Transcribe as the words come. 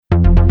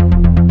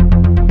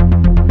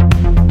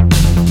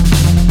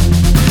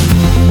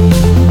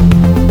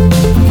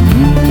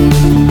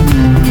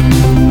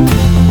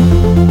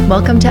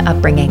Welcome to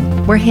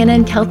Upbringing. We're Hannah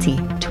and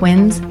Kelty,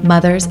 twins,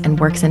 mothers, and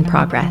works in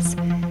progress.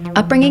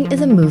 Upbringing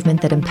is a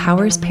movement that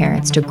empowers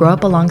parents to grow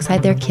up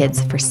alongside their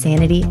kids for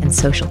sanity and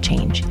social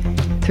change.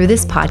 Through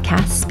this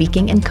podcast,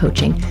 speaking, and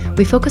coaching,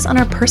 we focus on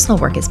our personal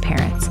work as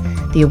parents,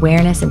 the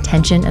awareness,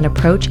 intention, and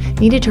approach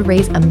needed to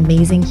raise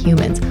amazing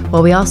humans,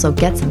 while we also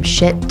get some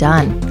shit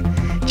done.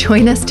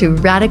 Join us to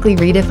radically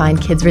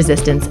redefine kids'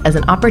 resistance as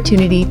an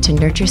opportunity to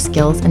nurture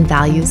skills and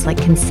values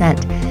like consent,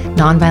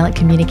 nonviolent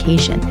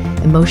communication,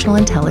 emotional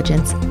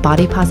intelligence,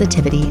 body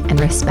positivity, and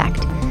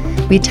respect.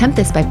 We attempt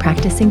this by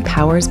practicing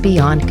powers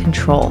beyond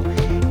control,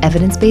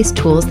 evidence-based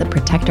tools that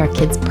protect our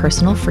kids'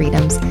 personal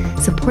freedoms,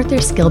 support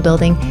their skill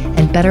building,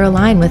 and better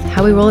align with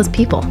how we roll as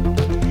people.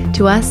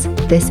 To us,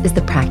 this is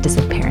the practice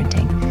of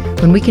parenting,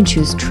 when we can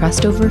choose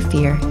trust over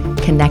fear,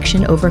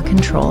 connection over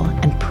control,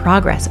 and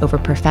progress over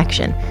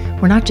perfection.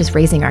 We're not just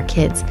raising our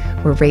kids,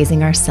 we're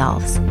raising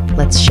ourselves.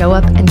 Let's show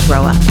up and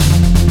grow up.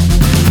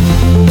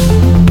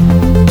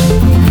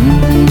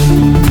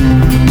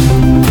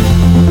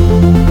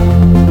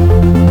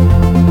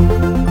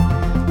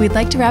 We'd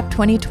like to wrap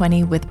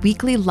 2020 with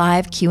weekly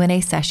live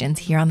Q&A sessions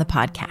here on the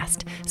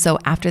podcast. So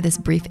after this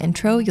brief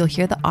intro, you'll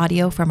hear the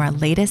audio from our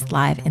latest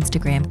live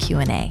Instagram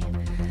Q&A.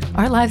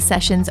 Our live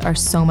sessions are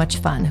so much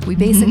fun. We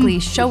basically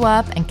show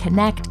up and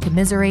connect,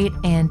 commiserate,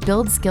 and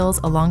build skills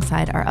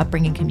alongside our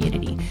upbringing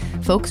community.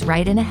 Folks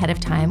write in ahead of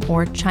time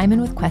or chime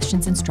in with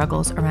questions and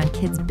struggles around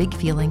kids' big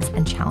feelings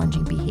and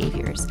challenging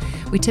behaviors.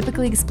 We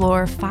typically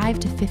explore 5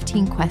 to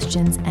 15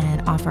 questions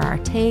and offer our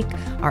take,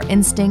 our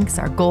instincts,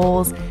 our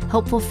goals,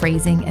 helpful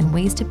phrasing, and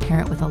ways to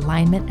parent with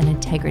alignment and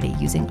integrity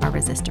using our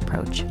resist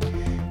approach.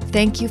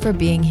 Thank you for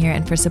being here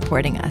and for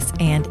supporting us.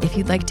 And if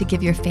you'd like to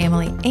give your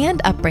family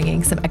and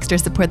upbringing some extra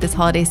support this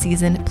holiday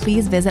season,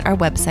 please visit our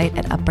website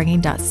at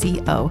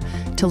upbringing.co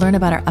to learn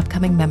about our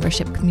upcoming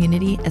membership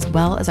community, as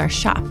well as our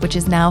shop, which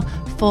is now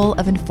full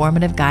of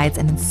informative guides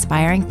and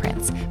inspiring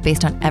prints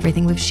based on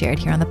everything we've shared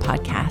here on the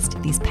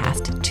podcast these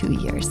past 2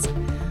 years.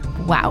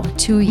 Wow,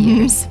 2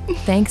 years.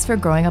 Thanks for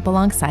growing up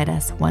alongside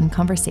us, one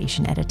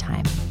conversation at a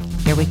time.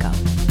 Here we go.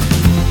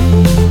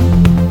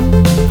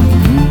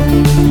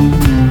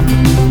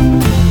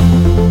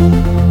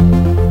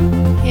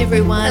 Hey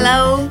everyone.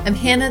 Hello. I'm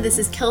Hannah. This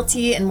is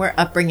Kelty, and we're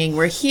Upbringing.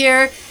 We're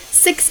here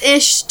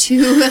 6-ish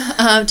to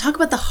talk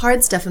about the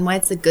hard stuff and why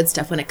it's the good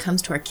stuff when it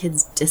comes to our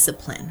kids'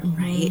 discipline,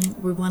 right?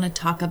 We want to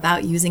talk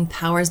about using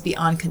powers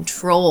beyond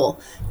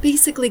control,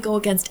 basically go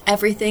against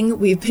everything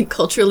we've been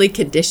culturally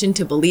conditioned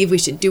to believe we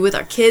should do with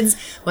our kids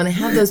when they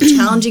have those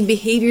challenging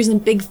behaviors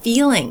and big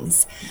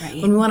feelings.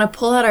 Right. When we want to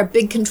pull out our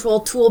big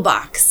control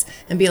toolbox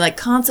and be like,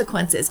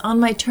 consequences on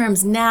my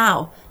terms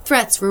now.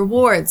 Threats,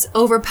 rewards,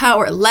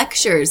 overpower,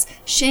 lectures,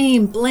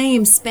 shame,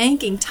 blame,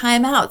 spanking,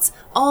 timeouts,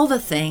 all the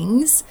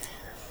things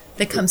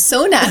that come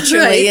so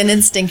naturally and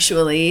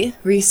instinctually.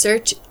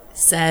 Research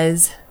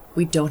says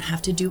we don't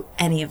have to do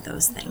any of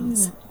those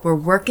things. We're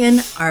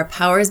working our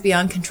powers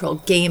beyond control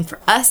game. For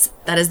us,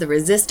 that is the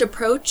resist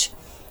approach,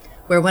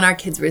 where when our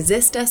kids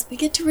resist us, we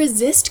get to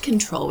resist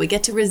control. We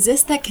get to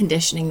resist that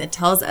conditioning that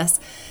tells us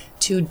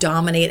to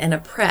dominate and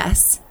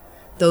oppress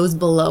those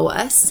below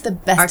us, the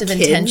best of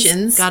kids,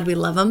 intentions. God, we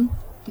love them.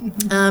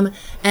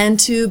 And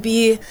to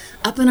be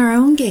up in our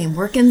own game,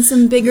 working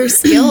some bigger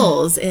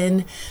skills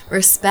in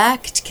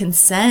respect,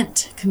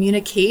 consent,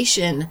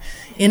 communication,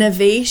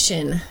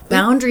 innovation,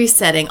 boundary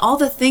setting, all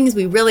the things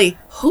we really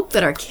hope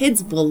that our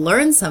kids will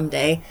learn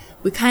someday.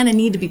 We kind of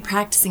need to be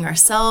practicing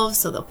ourselves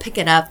so they'll pick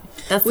it up.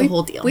 That's the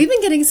whole deal. We've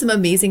been getting some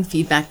amazing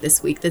feedback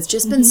this week that's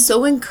just been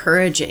so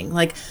encouraging.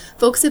 Like,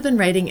 folks have been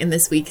writing in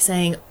this week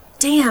saying,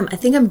 damn, I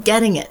think I'm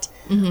getting it.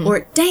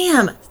 Or,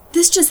 damn,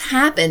 this just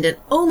happened. And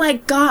oh my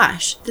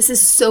gosh, this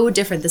is so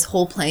different, this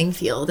whole playing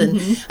field.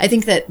 And I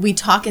think that we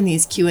talk in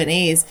these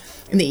Q&As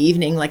in the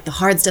evening, like the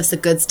hard stuff's the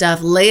good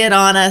stuff. Lay it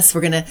on us.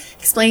 We're going to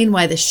explain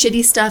why the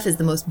shitty stuff is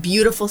the most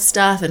beautiful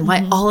stuff and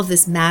why all of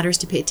this matters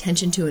to pay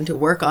attention to and to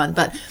work on.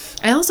 But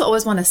I also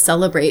always want to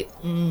celebrate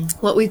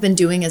what we've been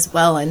doing as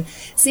well. And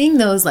seeing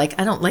those,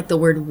 like, I don't like the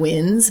word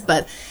wins,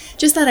 but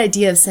just that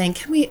idea of saying,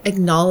 can we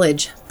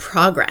acknowledge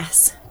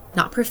progress?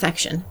 Not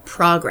perfection,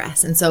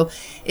 progress. And so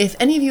if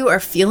any of you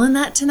are feeling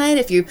that tonight,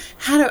 if you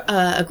had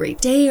a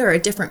great day or a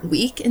different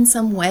week in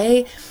some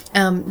way,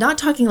 not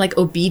talking like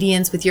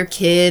obedience with your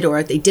kid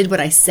or they did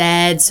what I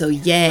said, so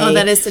yay. Oh,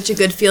 that is such a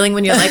good feeling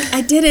when you're like, I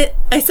did it,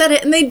 I said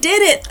it, and they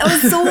did it.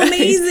 That was so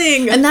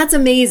amazing. And that's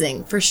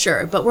amazing for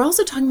sure. But we're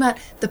also talking about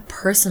the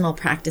personal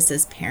practice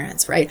as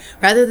parents, right?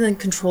 Rather than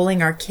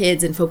controlling our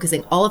kids and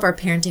focusing all of our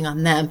parenting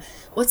on them,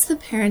 what's the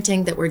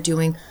parenting that we're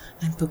doing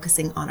and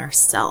focusing on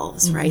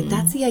ourselves, right?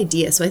 That's the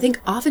idea. So I think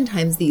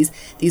oftentimes these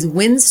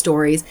win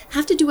stories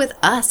have to do with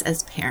us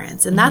as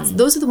parents. And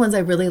those are the ones I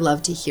really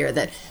love to hear,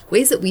 that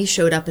ways that we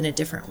showed up in a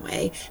different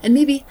way and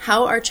maybe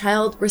how our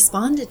child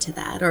responded to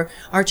that, or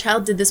our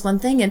child did this one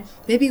thing and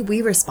maybe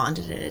we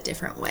responded in a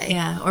different way.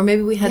 Yeah. Or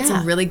maybe we had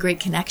some really great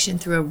connection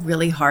through a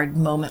really hard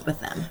moment with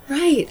them.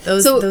 Right.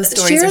 Those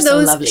stories are so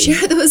lovely.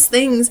 Share those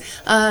things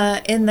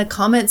in the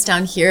comments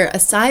down here,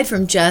 aside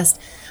from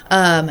just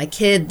my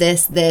kid,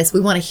 this.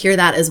 We want to hear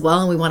that as well,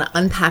 and we want to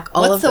unpack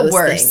all of those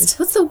things.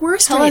 What's the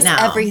worst Tell right us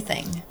now?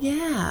 everything.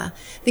 Yeah.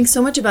 I think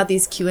so much about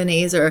these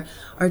Q&As are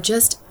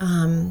just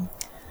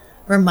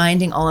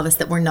reminding all of us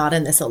that we're not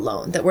in this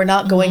alone, that we're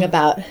not going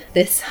about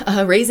this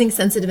raising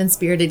sensitive and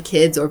spirited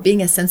kids or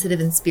being a sensitive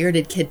and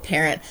spirited kid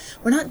parent.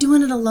 We're not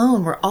doing it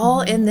alone. We're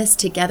all in this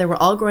together. We're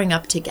all growing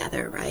up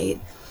together,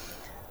 right?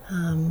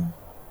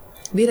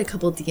 We had a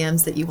couple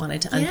DMs that you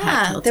wanted to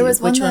unpack. Yeah, there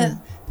was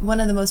one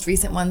of the most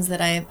recent ones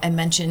that I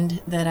mentioned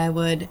that I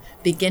would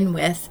begin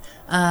with.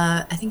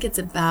 I think it's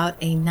about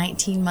a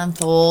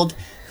 19-month-old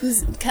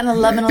who's kind of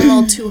loving a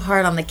little too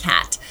hard on the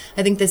cat.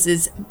 I think this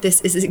is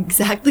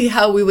exactly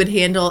how we would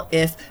handle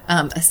if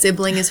a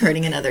sibling is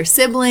hurting another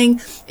sibling,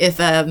 if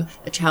a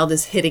child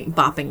is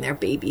bopping their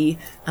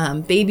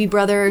baby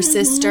brother or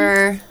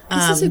sister.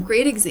 This is a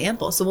great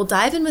example. So we'll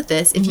dive in with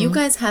this. If you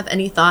guys have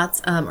any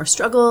thoughts or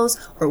struggles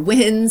or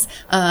wins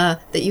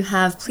that you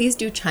have, please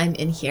do chime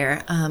in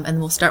here, and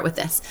we'll start with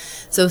this.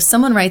 So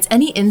someone writes,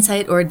 any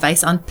insight or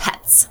advice on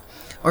pets?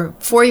 Or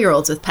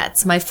 4-year-olds with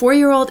pets. My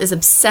 4-year-old is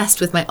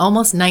obsessed with my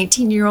almost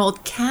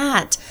 19-year-old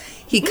cat.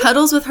 He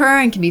cuddles with her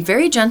and can be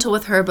very gentle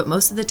with her, but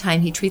most of the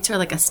time he treats her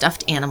like a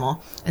stuffed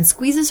animal and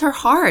squeezes her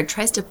hard,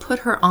 tries to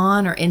put her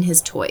on or in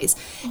his toys.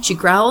 She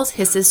growls,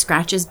 hisses,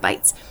 scratches,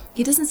 bites.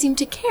 He doesn't seem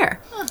to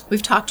care.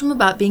 We've talked to him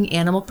about being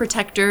animal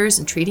protectors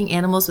and treating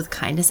animals with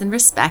kindness and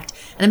respect,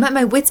 and I'm at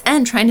my wit's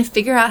end trying to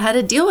figure out how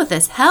to deal with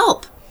this.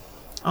 Help!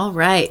 All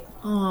right.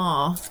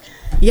 Oh,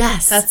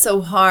 yes. that's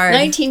so hard.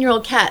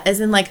 19-year-old cat,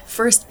 as in like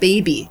first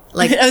baby.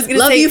 Like, I was going to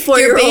love say, you,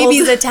 4-year-old. your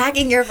baby's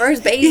attacking your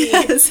first baby.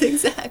 Yes,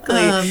 exactly.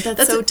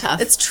 That's so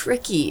tough. It's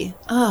tricky.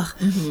 Ugh.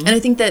 And I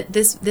think that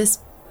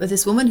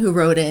this woman who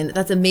wrote in,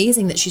 that's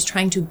amazing that she's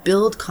trying to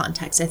build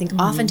context. I think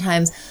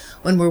oftentimes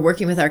when we're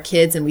working with our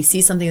kids and we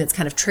see something that's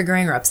kind of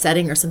triggering or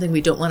upsetting or something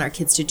we don't want our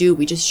kids to do,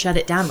 we just shut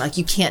it down. Like,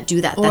 you can't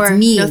do that. That's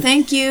mean. No,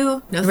 thank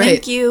you. No,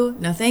 thank you.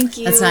 No, thank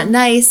you. That's not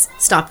nice.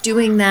 Stop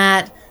doing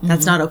that.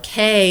 That's not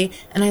okay.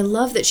 And I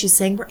love that she's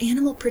saying we're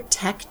animal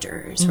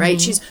protectors, right?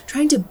 She's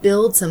trying to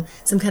build some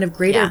kind of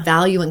greater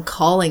value and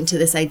calling to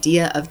this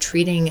idea of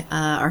treating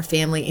our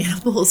family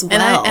animals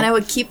well. And I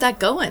would keep that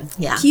going.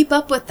 Yeah. Keep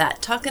up with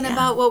that. Talking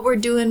about what we're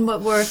doing,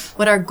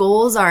 what our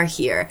goals are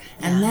here.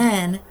 And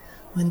then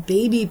when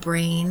baby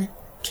brain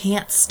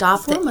can't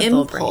stop the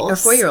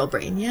impulse. Or 4-year-old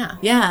brain, yeah.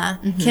 Yeah.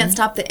 Can't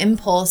stop the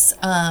impulse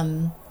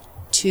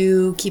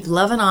to keep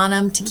loving on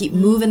him, to keep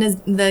moving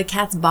the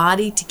cat's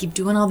body, to keep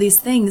doing all these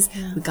things.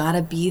 We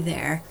gotta be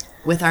there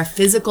with our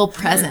physical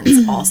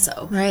presence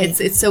also. Right.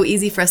 It's so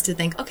easy for us to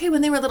think, okay,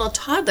 when they were little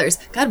toddlers,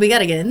 God, we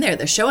gotta get in there.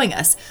 They're showing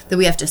us that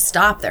we have to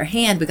stop their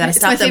hand. We gotta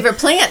stop my favorite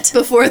plant.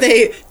 before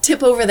they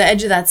tip over the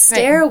edge of that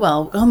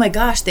stairwell. Oh my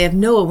gosh, they have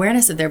no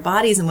awareness of their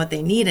bodies and what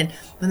they need. And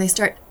when they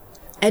start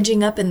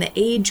edging up in the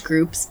age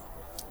groups,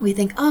 we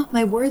think, oh,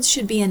 my words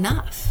should be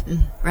enough,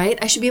 right?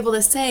 I should be able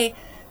to say,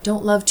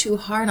 don't love too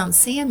hard on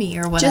Sammy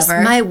or whatever. Just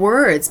my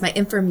words, my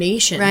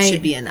information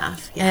should be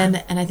enough.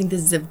 Yeah. And I think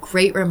this is a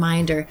great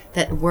reminder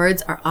that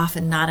words are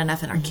often not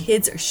enough, and our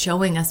kids are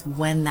showing us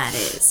when that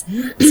is.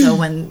 So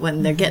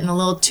when they're getting a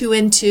little too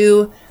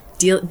into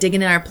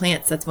digging in our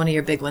plants, that's one of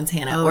your big ones,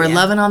 Hannah, or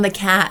loving on the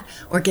cat,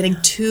 or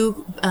getting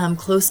too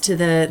close to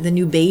the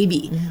new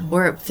baby,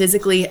 or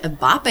physically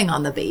bopping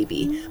on the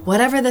baby.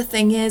 Whatever the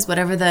thing is,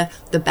 whatever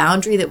the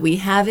boundary that we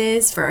have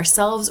is for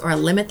ourselves, or a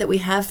limit that we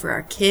have for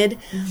our kid,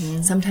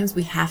 sometimes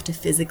we have to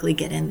physically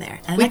get in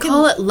there. And We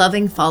call it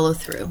loving follow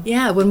through.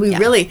 Yeah, when we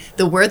really,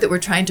 the word that we're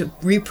trying to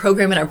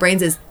reprogram in our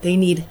brains is they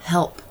need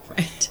help.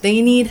 Right.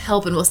 They need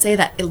help, and we'll say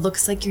that. It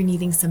looks like you're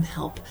needing some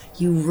help.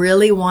 You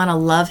really want to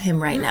love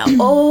him right now.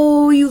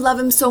 Oh, you love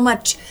him so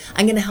much.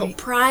 I'm going to help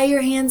pry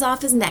your hands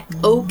off his neck.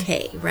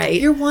 Okay, right?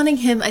 You're wanting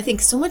him, I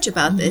think so much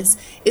about this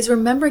is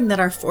remembering that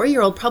our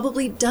 4-year-old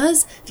probably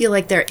does feel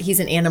like he's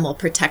an animal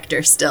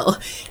protector still.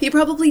 He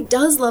probably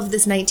does love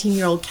this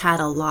 19-year-old cat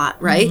a lot,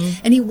 right?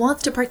 And he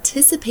wants to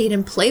participate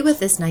and play with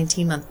this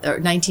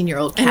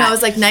 19-year-old cat. And I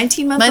was like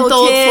 19-month-old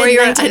kid,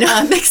 4-year-old. I know,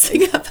 I'm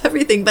mixing up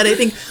everything, but I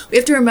think we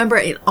have to remember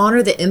and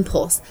honor the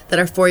impulse that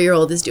our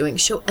 4-year-old is doing.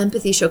 Show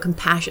empathy, show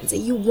compassion. Say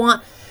you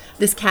want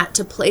this cat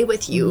to play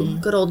with you,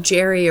 good old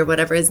Jerry or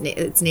whatever its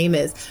name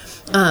is.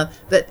 But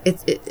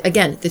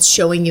it's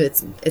showing you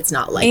it's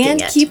not liking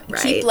and it. keep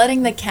letting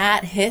letting the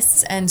cat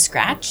hiss and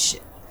scratch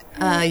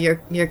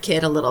your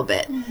kid a little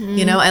bit.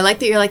 You know, I like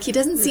that you're like, he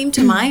doesn't seem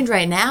to mind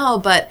right now,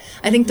 but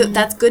I think that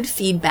that's good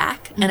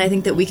feedback, and I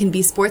think that we can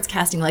be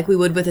sportscasting like we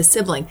would with a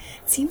sibling.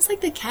 It seems like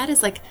the cat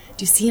is like,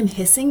 do you see him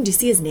hissing? Do you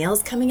see his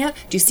nails coming out?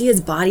 Do you see his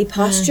body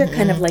posture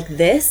kind of like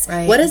this?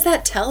 Right. What does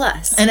that tell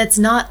us? And it's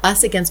not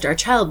us against our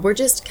child. We're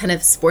just kind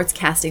of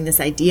sportscasting this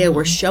idea.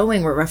 We're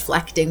showing, we're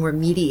reflecting, we're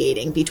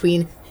mediating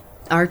between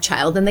our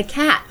child and the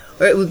cat.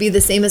 Or it would be the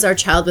same as our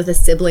child with a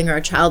sibling or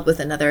a child with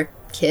another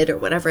kid or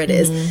whatever it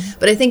is.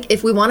 But I think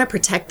if we want to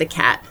protect the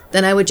cat,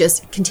 then I would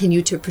just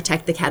continue to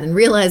protect the cat and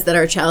realize that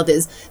our child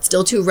is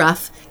still too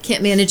rough,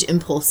 can't manage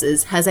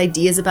impulses, has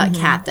ideas about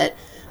cat that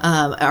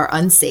are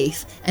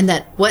unsafe, and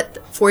that what the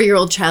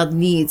 4-year-old child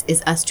needs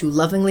is us to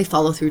lovingly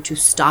follow through to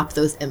stop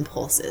those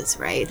impulses,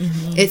 right?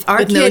 If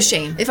our no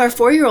shame. If our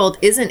 4-year-old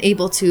isn't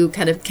able to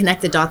kind of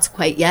connect the dots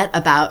quite yet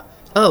about,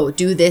 oh,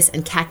 do this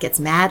and cat gets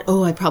mad,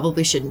 oh, I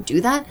probably shouldn't do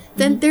that,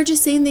 then they're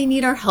just saying they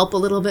need our help a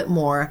little bit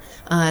more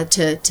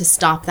to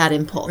stop that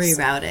impulse.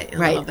 Reroute it a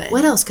right. little bit.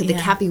 What else? Could the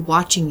cat be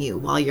watching you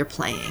while you're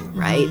playing,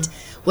 right?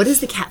 What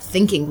is the cat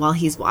thinking while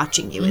he's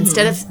watching you?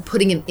 Instead of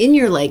putting him in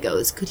your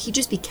Legos, could he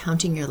just be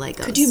counting your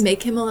Legos? Could you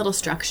make him a little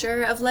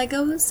structure of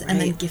Legos and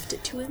then gift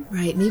it to him?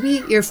 Right.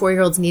 Maybe your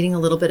 4-year-old's needing a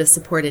little bit of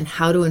support in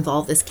how to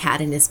involve this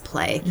cat in his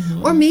play.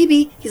 Or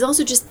maybe he's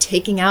also just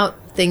taking out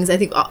things. I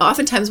think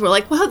oftentimes we're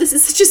like, wow, this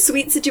is such a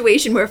sweet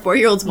situation where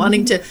 4-year-olds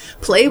wanting to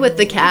play with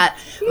the cat,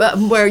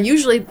 where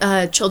usually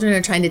children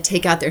are trying to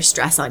take out their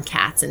stress on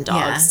cats and dogs.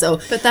 Yeah. So,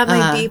 but that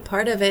might be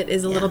part of it,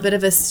 is a little bit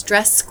of a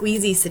stress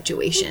squeezy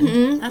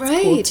situation.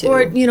 That's cool too.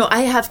 Or,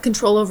 I have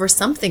control over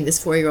something,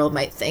 this 4-year-old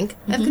might think.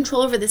 I have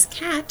control over this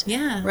cat.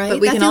 Yeah. Right.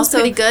 But we that can feels also,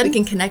 pretty good. we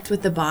can connect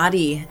with the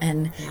body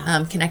and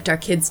connect our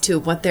kids to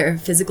what their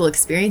physical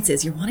experience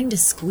is. You're wanting to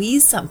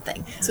squeeze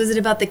something. So is it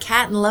about the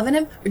cat and loving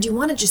him, or do you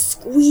want to just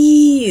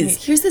squeeze? Right.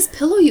 Here's this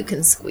pillow you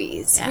can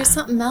squeeze. Here's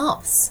something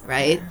else,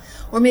 right? Yeah.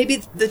 Or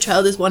maybe the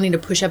child is wanting to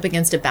push up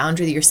against a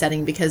boundary that you're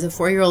setting, because a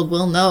 4-year-old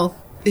will know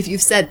if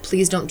you've said,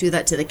 please don't do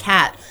that to the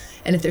cat.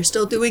 And if they're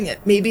still doing it,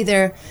 maybe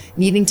they're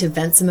needing to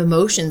vent some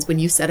emotions when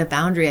you set a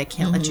boundary. I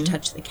can't let you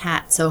touch the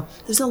cat. So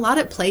there's a lot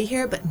at play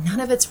here, but none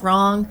of it's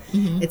wrong.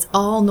 It's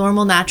all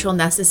normal, natural,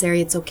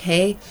 necessary. It's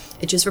okay.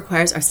 It just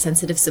requires our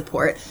sensitive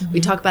support.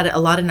 We talk about it a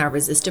lot in our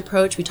resist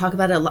approach. We talk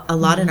about it a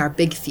lot in our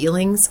big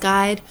feelings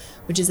guide,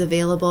 which is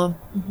available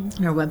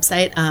on our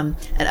website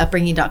at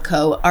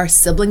upbringing.co. Our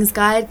siblings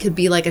guide could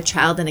be like a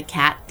child and a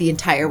cat the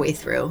entire way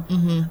through.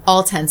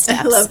 All 10 steps.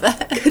 I love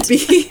that. Could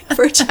be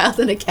for a child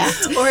and a cat.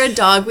 Or a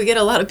dog. We get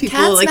a lot of people.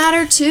 Cats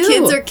matter too.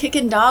 Kids are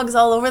kicking dogs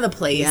all over the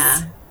place.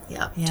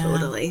 Yeah,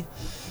 totally.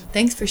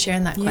 Thanks for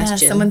sharing that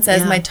question. Someone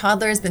says, my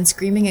toddler has been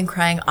screaming and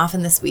crying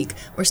often this week.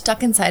 We're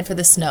stuck inside for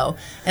the snow,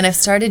 and I've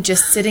started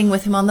just sitting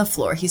with him on the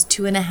floor. He's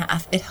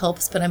 2.5. It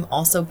helps, but I'm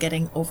also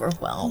getting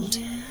overwhelmed.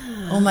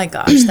 Oh my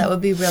gosh, that would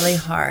be really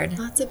hard.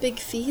 Lots of big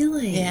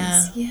feelings.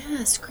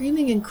 Yeah.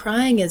 Screaming and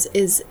crying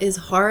is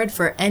hard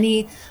for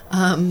any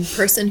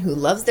person who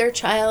loves their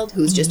child,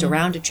 who's just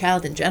around a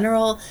child in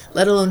general,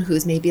 let alone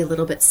who's maybe a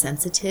little bit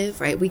sensitive,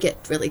 right? We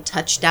get really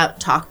touched out,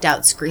 talked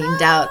out,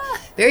 screamed out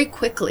very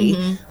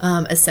quickly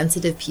as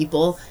sensitive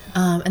people.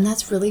 And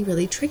that's really,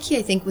 really tricky,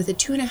 I think, with a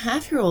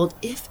 2.5-year-old.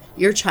 If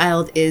your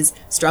child is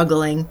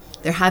struggling,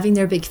 they're having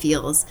their big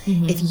feels.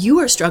 If you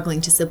are struggling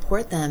to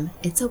support them,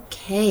 it's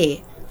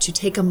okay to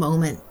take a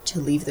moment to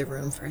leave the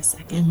room for a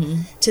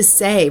second, to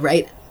say,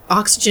 right,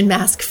 oxygen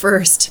mask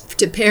first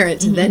to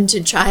parent, then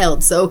to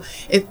child. So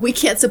if we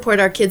can't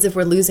support our kids if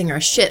we're losing our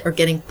shit or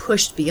getting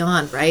pushed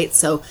beyond, right?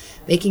 So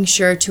making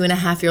sure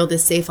 2.5-year-old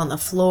is safe on the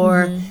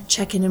floor,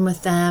 checking in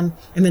with them.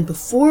 And then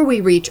before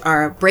we reach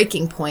our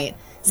breaking point,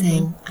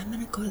 saying, I'm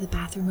going to go to the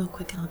bathroom real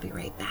quick and I'll be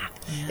right back.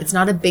 It's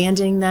not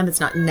abandoning them.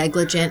 It's not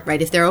negligent,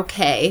 right? If they're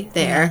okay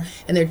there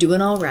and they're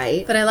doing all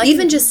right. But I like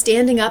even just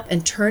standing up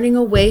and turning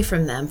away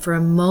from them for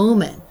a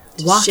moment,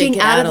 walking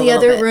out of the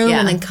other room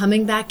and then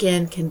coming back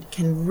in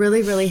can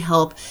really, really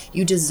help.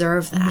 You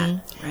deserve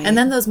that. Right? And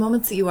then those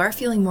moments that you are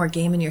feeling more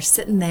game and you're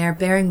sitting there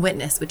bearing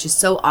witness, which is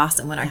so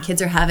awesome when our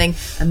kids are having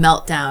a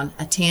meltdown,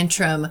 a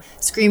tantrum,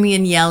 screaming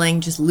and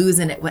yelling, just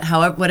losing it,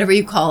 whatever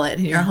you call it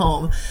in your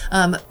home.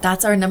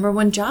 That's our number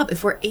one job.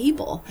 If we're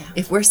able,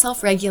 if we're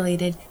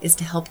self-regulated, is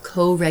to help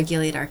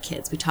co-regulate our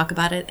kids. We talk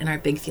about it in our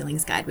Big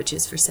Feelings Guide, which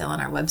is for sale on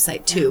our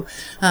website too.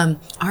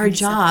 Our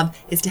job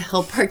is to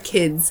help our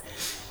kids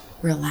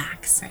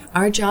relax. Right.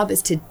 Our job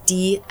is to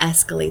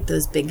de-escalate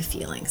those big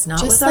feelings, not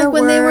just with like our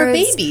when words, they were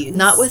babies,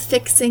 not with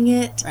fixing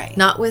it, right,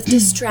 not with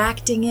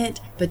distracting it,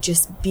 but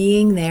just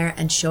being there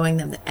and showing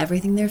them that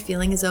everything they're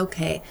feeling is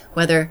okay,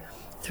 whether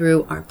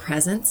through our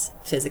presence,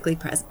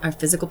 our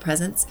physical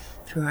presence,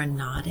 through our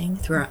nodding,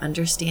 through our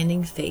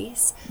understanding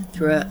face,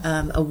 through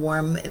a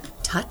warm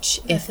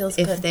touch. If they'll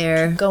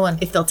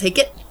take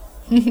it.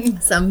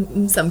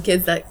 Some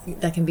kids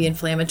that can be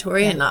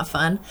inflammatory and not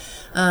fun.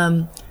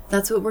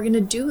 That's what we're going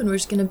to do, and we're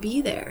just going to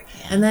be there.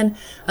 And then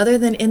other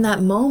than in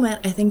that moment,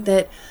 I think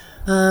that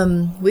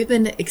we've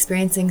been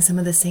experiencing some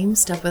of the same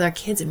stuff with our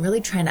kids and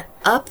really trying to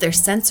up their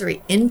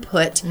sensory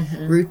input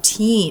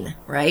routine,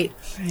 right?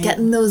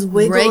 Getting those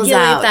wiggles regulate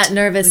out. That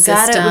nervous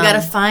system. We got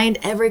to find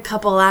every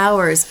couple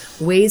hours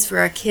ways for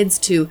our kids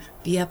to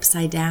be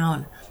upside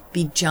down,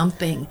 be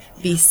jumping,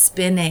 be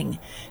spinning,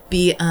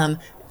 be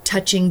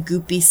touching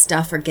goopy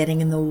stuff or getting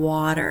in the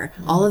water.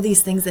 All of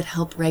these things that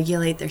help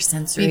regulate their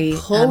sensory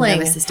pulling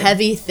nervous system.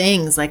 heavy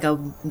things like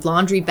a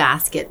laundry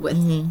basket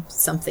with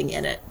something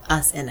in it,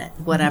 us in it,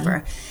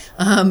 whatever.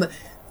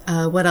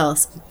 What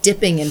else?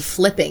 Dipping and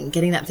flipping,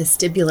 getting that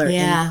vestibular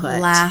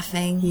input.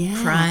 Laughing,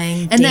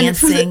 crying, and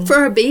dancing. then for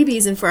our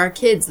babies and for our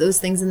kids, those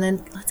things. And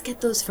then let's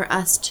get those for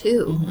us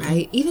too,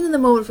 right? Even in the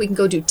moment, if we can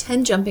go do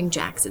 10 jumping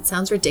jacks, it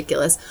sounds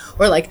ridiculous.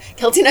 Or like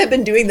Kelty and I have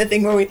been doing the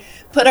thing where we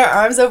put our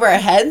arms over our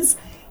heads.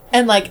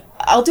 And like,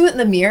 I'll do it in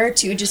the mirror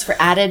too, just for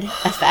added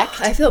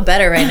effect. I feel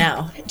better right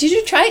now. Did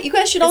you try it? You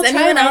guys should all try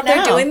it right out there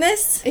now. doing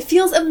this? It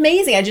feels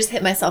amazing. I just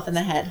hit myself in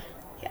the head.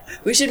 Yeah.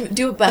 We should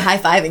do it by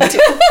high-fiving too.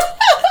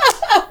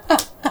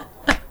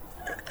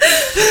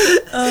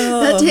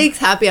 That takes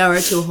happy hour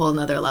to a whole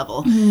nother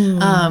level.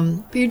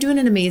 But you're doing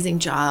an amazing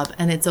job,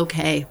 and it's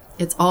okay.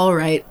 It's all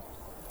right.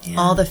 Yeah.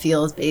 All the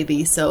feels,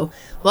 baby. So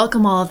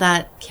welcome all of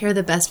that. Care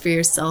the best for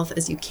yourself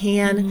as you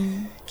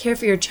can. Care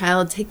for your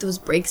child. Take those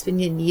breaks when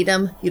you need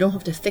them. You don't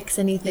have to fix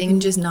anything. You can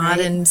just nod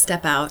and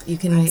step out. You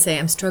can say,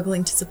 I'm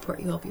struggling to support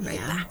you. I'll be right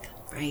back.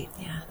 Right.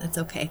 Yeah, that's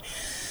okay.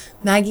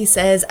 Maggie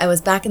says, I was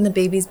back in the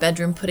baby's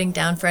bedroom putting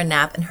down for a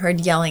nap and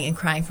heard yelling and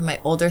crying from my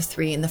older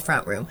 3 in the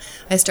front room.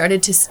 I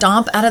started to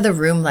stomp out of the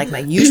room like my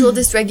usual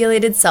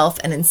dysregulated self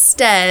and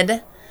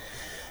instead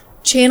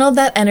channeled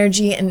that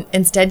energy and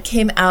instead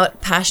came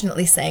out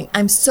passionately saying,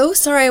 I'm so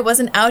sorry I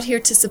wasn't out here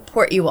to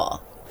support you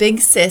all. Big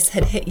sis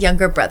had hit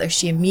younger brother.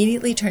 She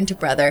immediately turned to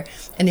brother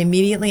and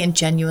immediately and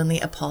genuinely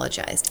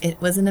apologized.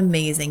 It was an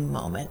amazing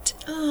moment.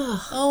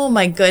 Oh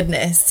my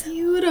goodness.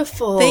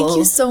 Beautiful. Thank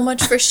you so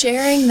much for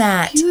sharing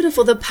that.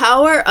 Beautiful. The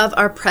power of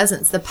our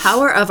presence, the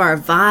power of our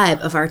vibe,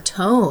 of our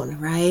tone,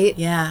 right?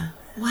 Yeah.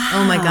 Wow.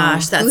 Oh my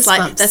gosh.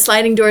 That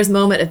sliding doors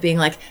moment of being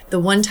like, the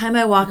one time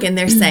I walk in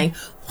there saying,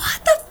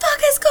 what the fuck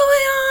is going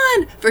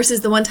on?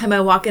 Versus the one time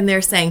I walk in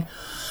there saying,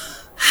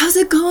 how's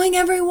it going,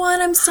 everyone?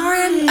 I'm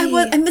sorry.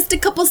 I missed a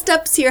couple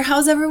steps here.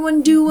 How's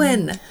everyone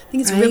doing? I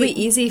think it's really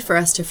easy for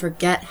us to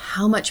forget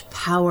how much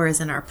power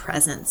is in our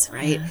presence,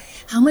 right? Yeah.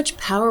 How much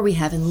power we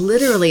have in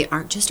literally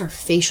our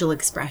facial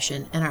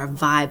expression and our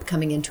vibe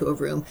coming into a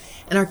room.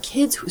 And our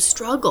kids who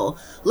struggle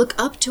look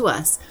up to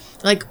us.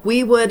 Like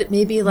we would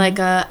maybe like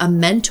a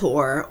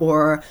mentor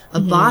or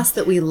a boss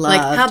that we love.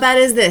 Like, how bad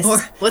is this? Or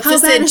what's how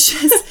this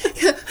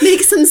itch?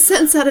 Make some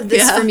sense out of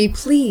this for me,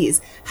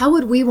 please. How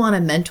would we want a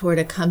mentor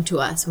to come to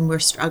us when we're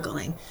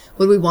struggling?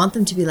 Would we want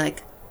them to be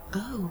like,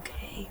 oh,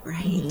 okay,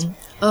 right?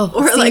 Oh,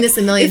 or seen like this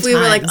a million if we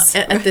times. were like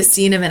at the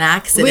scene of an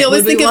accident, we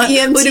always think of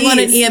EMTs. Would we want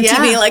an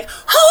EMT being like,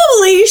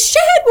 holy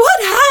shit,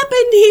 what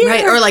happened here?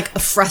 Right, or like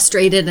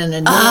frustrated and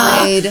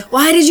annoyed.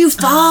 Why did you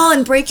fall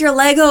and break your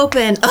leg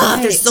open?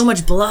 There's so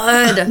much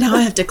blood. Now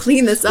I have to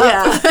clean this up.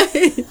 Yeah.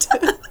 Right?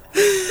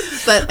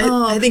 But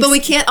I think, but we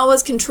can't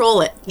always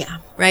control it. Yeah.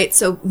 Right.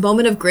 So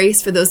moment of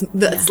grace for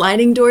the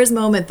sliding doors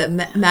moment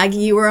that Maggie,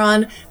 you were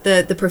on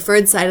the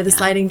preferred side of the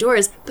sliding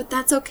doors, but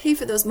that's okay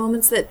for those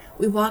moments that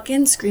we walk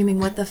in screaming,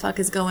 what the fuck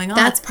is going on?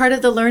 That's part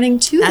of the learning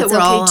too. That's that we're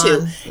all okay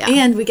too. on. Yeah.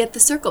 And we get the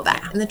circle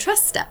back and the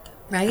trust step.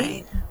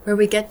 Right? Where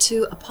we get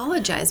to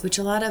apologize, which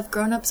a lot of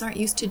grown-ups aren't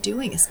used to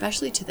doing,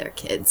 especially to their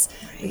kids.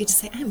 Right. We get to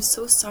say, I'm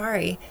so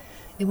sorry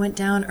it went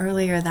down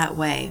earlier that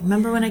way.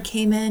 Remember when I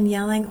came in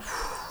yelling?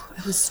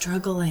 I was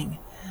struggling.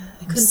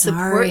 I couldn't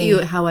support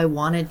you how I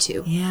wanted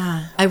to.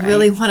 Yeah. I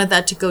really wanted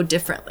that to go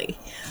differently.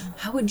 Yeah.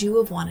 How would you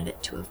have wanted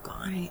it to have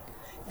gone? Right.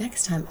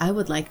 Next time, I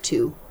would like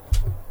to,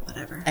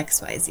 whatever.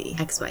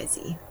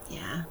 XYZ.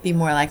 Yeah. Be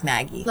more like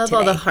Maggie. Love today.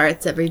 all the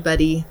hearts,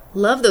 everybody.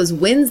 Love those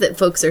wins that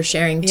folks are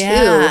sharing, too.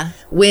 Yeah.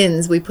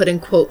 Wins, we put in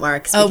quote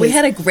marks. Oh, we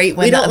had a great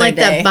win. We don't like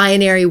day. that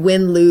binary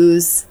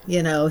win-lose,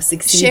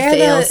 succeed,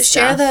 fail stuff.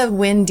 Share the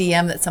win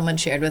DM that someone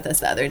shared with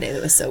us the other day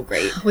that was so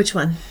great. Which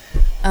one?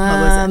 What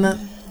was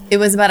it? It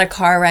was about a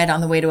car ride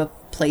on the way to a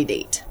play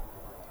date.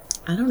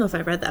 I don't know if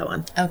I read that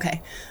one.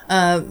 Okay.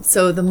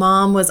 So the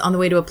mom was on the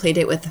way to a play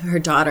date with her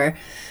daughter,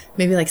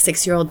 maybe like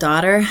 6-year-old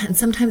daughter. And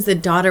sometimes the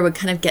daughter would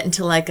kind of get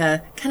into like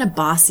a kind of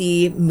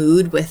bossy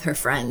mood with her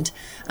friend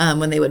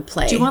when they would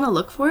play. Do you want to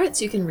look for it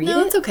so you can read it?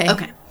 No, it's okay.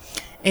 Okay.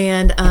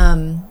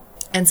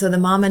 And so the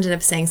mom ended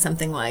up saying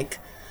something like,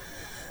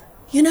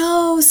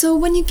 so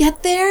when you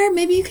get there,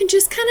 maybe you can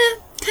just kind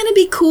of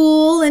be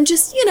cool and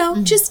just,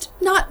 just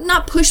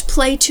not push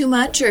play too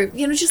much or,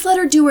 just let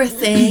her do her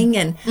thing.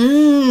 And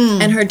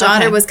her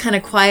daughter was kind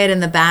of quiet in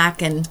the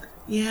back and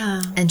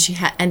she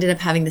ended up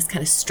having this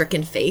kind of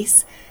stricken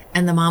face.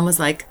 And the mom was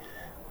like,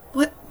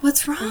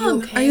 what's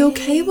wrong? Are you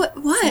okay? What?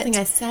 Something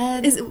I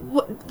said.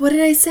 What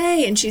did I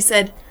say? And she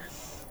said,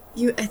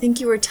 I think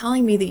you were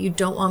telling me that you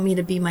don't want me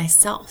to be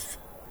myself.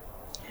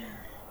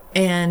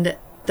 And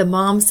the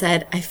mom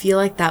said, I feel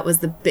like that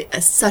was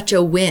such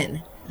a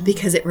win.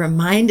 Because it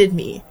reminded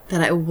me that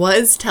I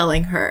was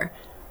telling her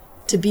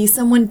to be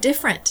someone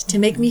different, to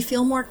make me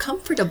feel more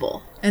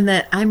comfortable. And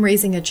that I'm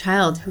raising a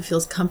child who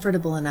feels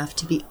comfortable enough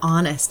to be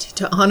honest,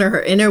 to honor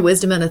her inner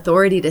wisdom and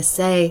authority to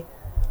say,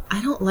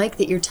 I don't like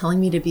that you're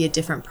telling me to be a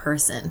different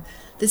person.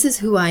 This is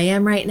who I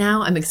am right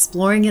now. I'm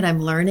exploring it.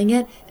 I'm learning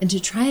it. And to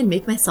try and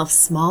make myself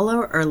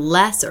smaller or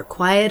less or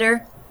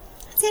quieter,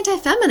 it's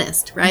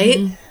anti-feminist,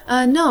 right?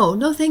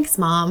 No thanks,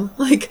 mom.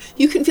 Like,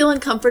 you can feel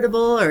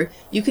uncomfortable or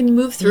you can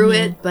move through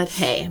it, but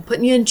hey, I'm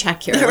putting you in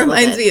check here. That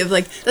reminds me of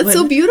like, that's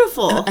so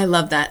beautiful. I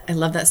love that. I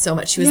love that so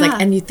much. She was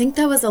like, and you think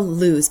that was a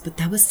lose, but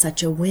that was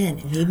such a win.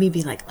 It made me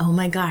be like, oh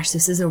my gosh,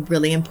 this is a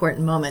really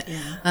important moment.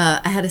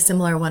 I had a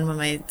similar one when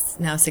my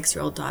now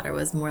 6-year-old daughter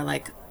was more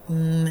like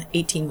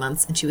 18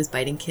 months and she was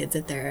biting kids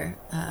at their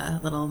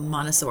little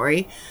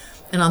Montessori.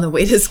 And on the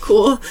way to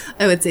school,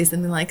 I would say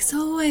something like,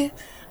 so I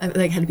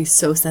like had to be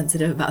so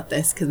sensitive about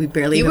this because we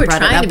barely even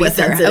brought it up with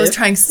her. I was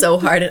trying so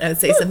hard, and I would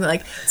say something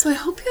like, so I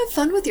hope you have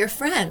fun with your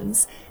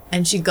friends.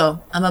 And she'd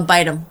go, I'm a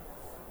bite 'em.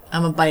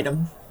 I'm a bite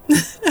 'em.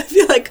 I'd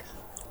be like,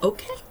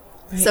 okay.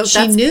 Right. So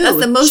she knew. That's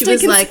the most I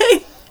can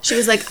say. She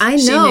was like, I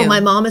know my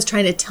mom is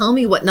trying to tell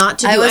me what not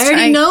to do. I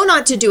already know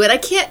not to do it. I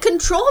can't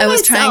control myself. I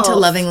was trying to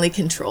lovingly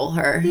control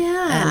her.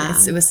 Yeah.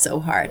 And it was so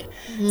hard.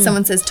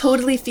 Someone says,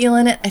 totally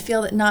feeling it. I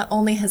feel that not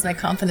only has my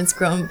confidence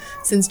grown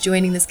since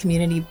joining this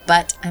community,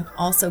 but I'm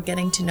also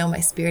getting to know my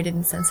spirited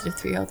and sensitive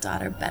 3-year-old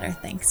daughter better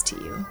thanks to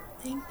you.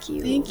 Thank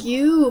you. Thank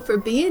you for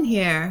being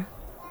here.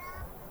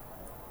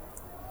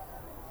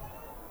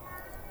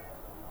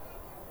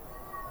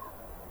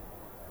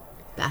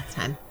 Bath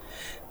time.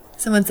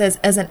 Someone says,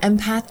 as an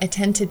empath, I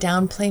tend to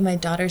downplay my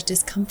daughter's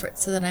discomfort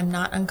so that I'm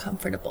not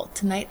uncomfortable.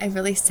 Tonight, I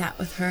really sat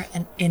with her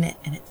and in it,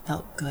 and it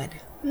felt good.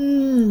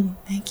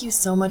 Thank you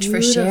so much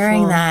for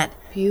sharing that.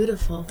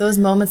 Beautiful. Those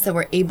moments that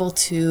we're able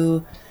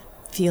to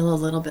feel a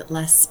little bit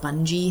less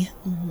spongy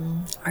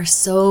are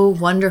so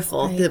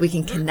wonderful that we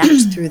can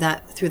connect through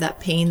that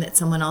pain that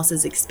someone else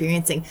is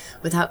experiencing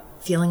without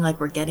feeling like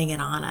we're getting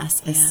it on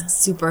us as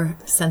super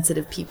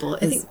sensitive people.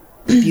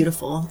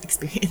 Beautiful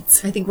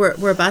experience. I think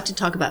we're about to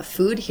talk about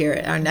food here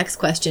at our next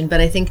question, but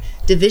I think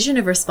division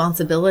of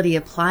responsibility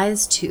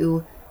applies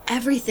to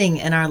everything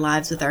in our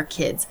lives with our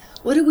kids.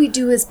 What do we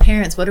do as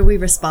parents? What are we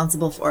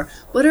responsible for?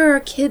 What do our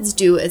kids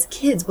do as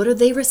kids? What are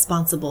they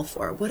responsible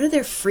for? What are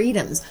their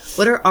freedoms?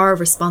 What are our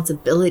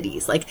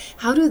responsibilities? Like,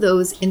 how do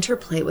those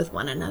interplay with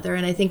one another?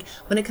 And I think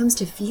when it comes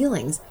to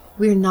feelings,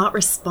 we're not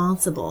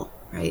responsible,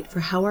 right,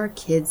 for how our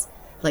kids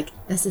like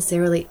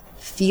necessarily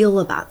feel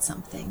about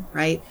something,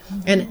 right?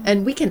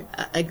 And we can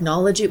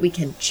acknowledge it, we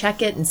can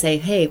check it and say,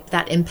 hey,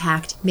 that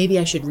impact, maybe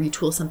I should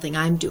retool something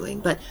I'm doing.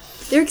 But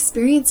their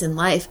experience in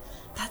life,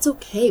 that's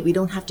okay. We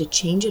don't have to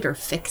change it or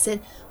fix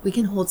it. We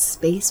can hold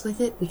space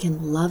with it. We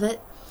can love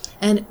it.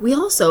 And we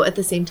also, at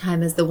the same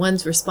time as the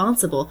ones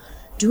responsible,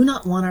 do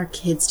not want our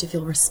kids to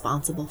feel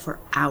responsible for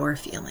our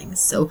feelings.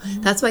 So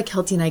that's why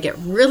Kelty and I get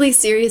really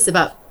serious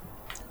about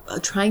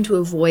trying to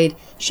avoid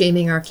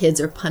shaming our kids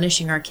or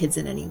punishing our kids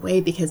in any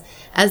way, because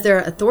as their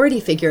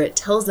authority figure, it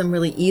tells them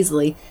really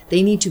easily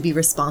they need to be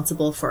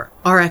responsible for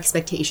our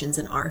expectations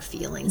and our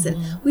feelings.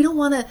 And we don't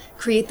want to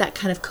create that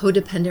kind of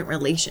codependent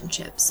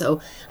relationship. So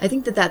I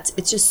think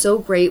it's just so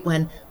great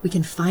when we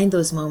can find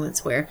those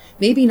moments where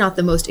maybe not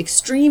the most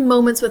extreme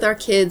moments with our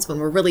kids when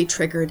we're really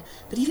triggered,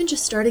 but even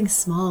just starting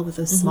small with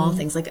those small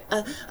things, like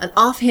an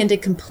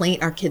offhanded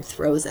complaint our kid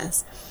throws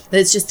us. That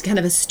it's just kind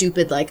of a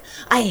stupid, like,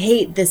 I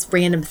hate this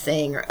random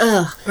thing, or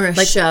ugh, or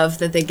a shove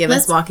that they give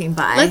us walking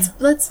by.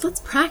 Let's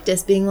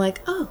practice being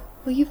like, oh,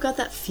 well, you've got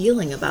that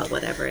feeling about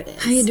whatever it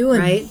is. How you doing?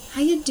 Right?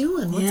 How you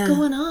doing? What's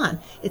going on?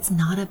 It's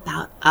not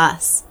about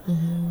us,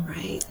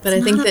 right? But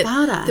I think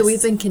that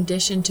we've been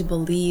conditioned to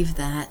believe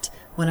that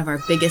one of our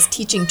biggest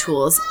teaching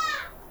tools,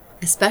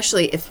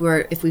 especially if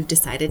we've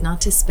decided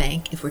not to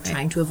spank, if we're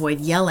trying to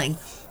avoid yelling,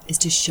 is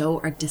to show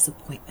our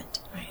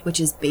disappointment, which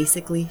is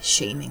basically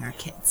shaming our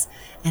kids.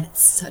 And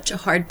it's such a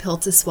hard pill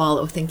to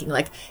swallow, thinking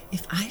like,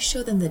 if I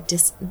show them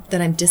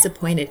that I'm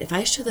disappointed, if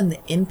I show them the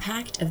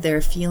impact of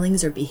their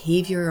feelings or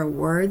behavior or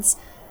words,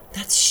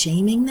 that's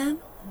shaming them.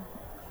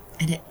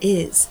 And it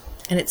is.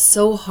 And it's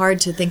so hard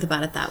to think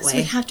about it that way. So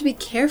we have to be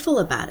careful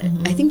about it.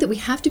 I think that we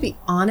have to be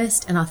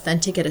honest and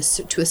authentic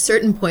to a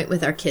certain point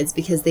with our kids,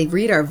 because they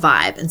read our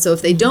vibe. And so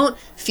if they don't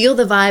feel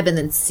the vibe and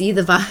then see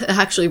the vibe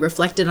actually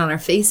reflected on our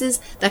faces,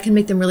 that can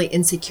make them really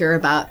insecure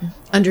about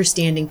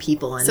understanding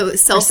people. And so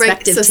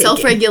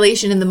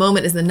self-regulation in the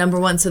moment is the number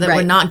one, so that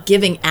we're not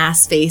giving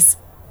ass face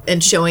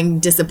and showing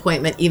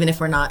disappointment, even if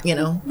we're not,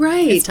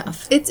 right. It's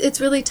tough. It's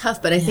really tough,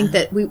 but I think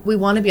that we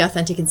want to be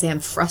authentic and say, I'm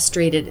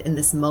frustrated in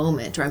this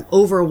moment, or I'm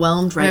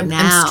overwhelmed now.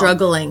 I'm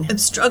struggling. I'm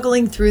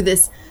struggling through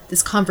this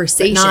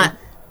conversation. But not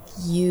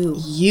you.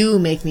 You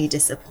make me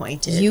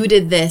disappointed. You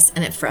did this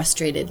and it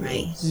frustrated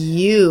me.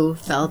 You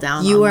fell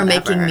down. You on are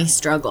whatever. making me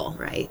struggle.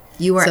 Right.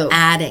 You are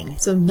adding.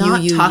 So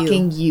not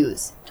talking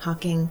yous,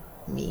 talking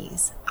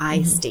me's,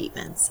 I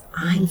statements.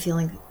 I'm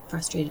feeling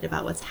frustrated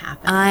about what's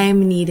happening.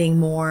 I'm needing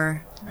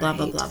more. Blah,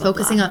 blah, blah,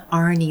 Focusing on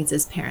our needs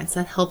as parents.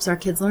 That helps our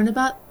kids learn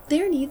about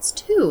their needs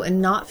too,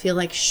 and not feel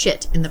like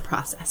shit in the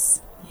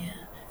process. Yeah.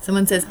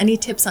 Someone says, any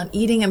tips on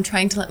eating? I'm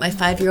trying to let my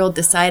 5-year-old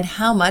decide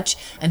how much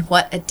and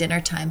what at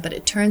dinner time, but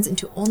it turns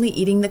into only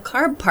eating the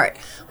carb part.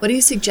 What do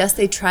you suggest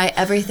they try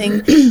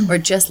everything or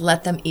just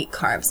let them eat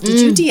carbs? Did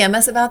you DM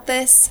us about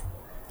this?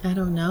 I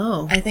don't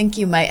know. I think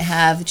you might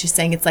have just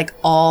saying it's like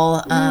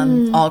all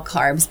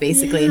carbs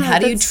basically. And how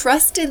do you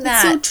trust in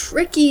that? It's so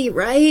tricky,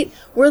 right?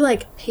 We're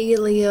like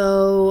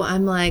paleo.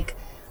 I'm like,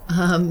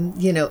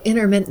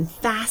 intermittent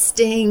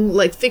fasting,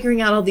 like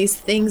figuring out all these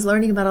things,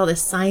 learning about all this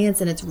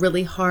science. And it's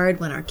really hard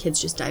when our kids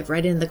just dive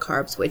right into the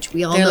carbs, which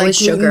we all know is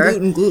sugar.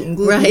 Gluten.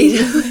 Right.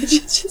 Which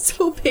is just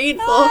so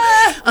painful.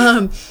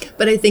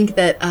 But I think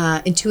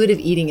that intuitive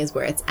eating is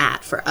where it's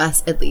at for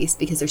us, at least,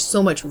 because there's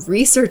so much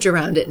research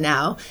around it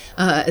now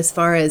as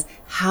far as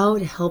how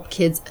to help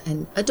kids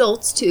and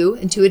adults too,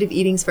 intuitive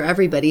eating's for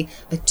everybody,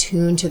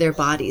 attune to their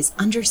bodies,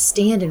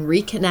 understand and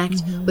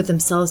reconnect with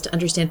themselves to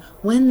understand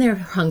when they're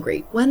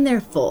hungry, when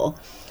they're full,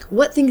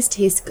 what things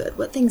taste good,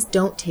 what things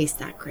don't taste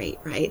that great,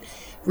 right?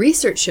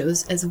 Research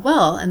shows as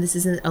well, and this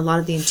isn't a lot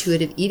of the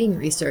intuitive eating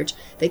research,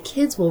 that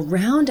kids will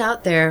round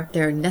out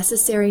their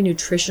necessary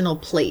nutritional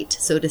plate,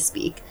 so to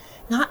speak,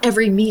 not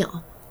every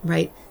meal,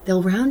 right?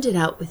 They'll round it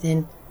out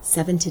within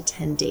 7 to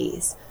 10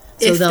 days.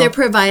 So if they're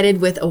provided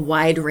with a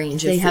wide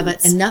range of foods. They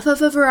have enough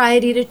of a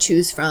variety to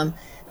choose from.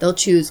 They'll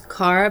choose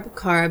carb,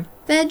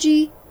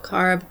 veggie,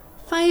 carb,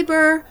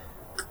 fiber,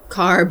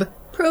 carb,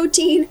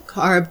 protein,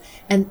 carb,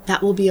 and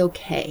that will be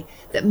okay.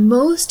 That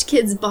most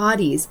kids'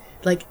 bodies,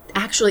 like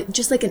actually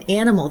just like an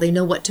animal, they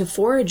know what to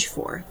forage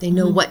for. They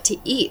know what to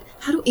eat.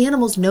 How do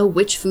animals know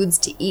which foods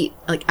to eat?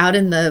 Like out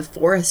in the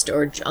forest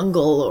or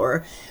jungle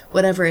or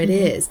whatever it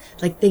is.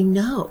 Like they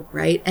know,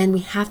 right? And we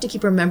have to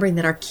keep remembering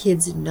that our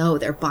kids know,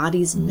 their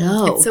bodies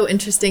know. It's so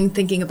interesting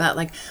thinking about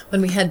like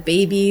when we had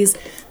babies,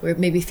 we were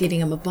maybe feeding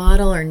them a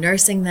bottle or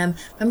nursing them.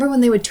 Remember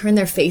when they would turn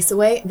their face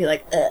away and be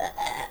like, ugh,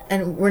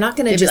 and we're not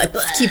going to just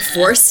like keep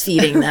force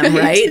feeding them,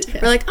 right?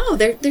 We're like, oh,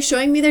 they're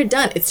showing me they're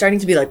done. It's starting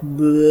to be like,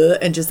 bleh,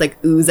 and just like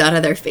ooze out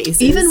of their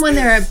faces. Even when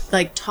they're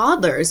like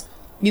toddlers,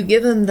 you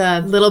give them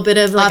the little bit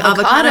of like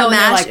avocado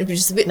mash,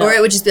 like, or it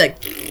would just be like,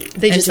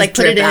 they just like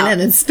put it in and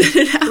then spit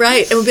it out.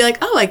 Right. It would be like,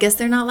 oh, I guess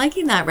they're not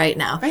liking that right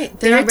now. Right.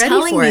 They're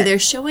telling me, they're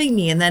showing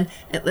me. And then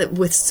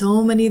with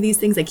so many of these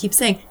things, I keep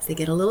saying, as they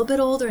get a little bit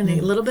older and they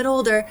get a little bit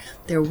older,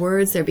 their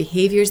words, their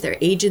behaviors, their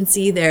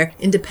agency, their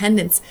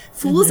independence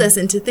fools us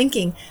into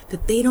thinking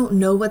that they don't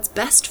know what's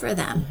best for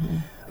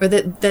them or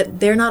that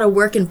they're not a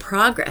work in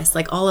progress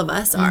like all of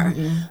us are.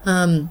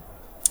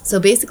 So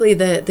basically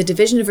the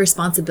division of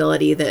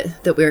responsibility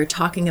that we're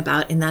talking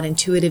about in that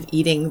intuitive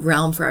eating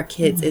realm for our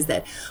kids is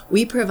that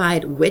we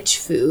provide which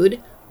food,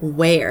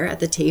 where at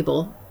the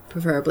table,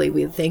 preferably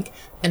we think,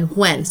 and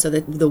when, so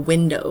that the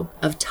window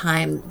of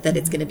time that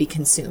it's going to be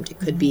consumed. It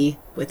could be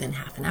within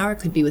half an hour, it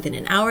could be within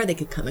an hour. They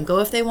could come and go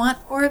if they want,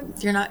 or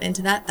if you're not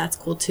into that, that's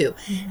cool too.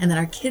 And then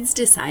our kids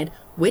decide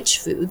which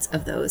foods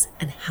of those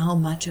and how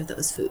much of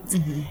those foods.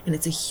 And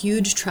it's a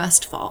huge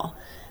trust fall.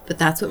 But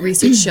that's what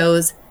research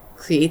shows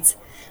creates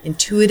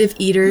intuitive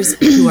eaters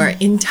who are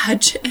in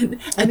touch and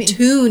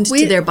attuned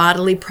to their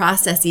bodily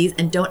processes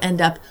and don't end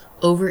up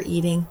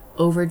overeating,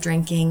 over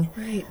drinking,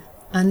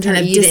 kind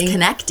of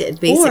disconnected,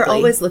 basically. Or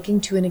always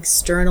looking to an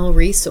external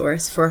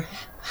resource for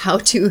how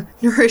to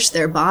nourish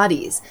their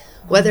bodies.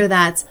 Whether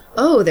that's,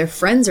 oh, their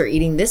friends are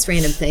eating this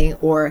random thing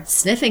or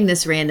sniffing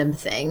this random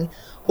thing,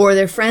 or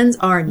their friends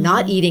are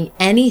not eating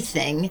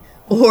anything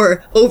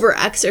or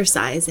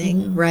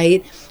over-exercising,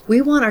 right? We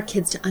want our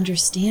kids to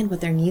understand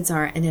what their needs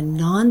are in a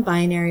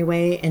non-binary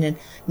way, in a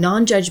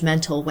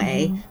non-judgmental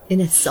way, in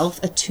a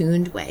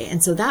self-attuned way.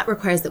 And so that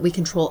requires that we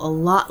control a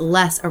lot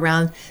less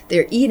around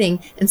their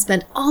eating and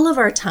spend all of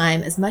our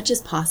time as much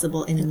as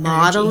possible in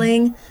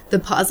modeling the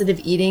positive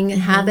eating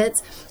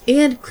habits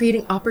and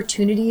creating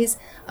opportunities,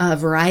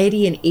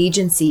 variety and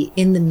agency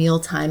in the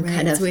mealtime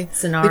kind of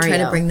scenario. We try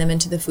to bring them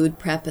into the food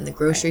prep and the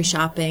grocery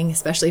shopping,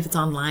 especially if it's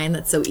online.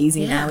 That's so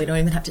easy now. We don't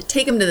even have to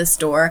take them to the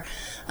store.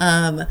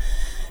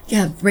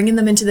 Bringing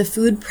them into the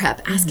food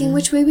prep, asking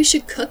which way we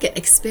should cook it,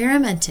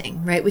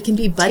 experimenting, right? We can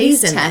be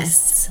buddies in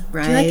tests, this.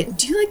 Right?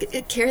 Do you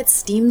like carrots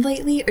steamed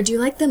lately, or do you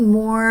like them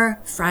more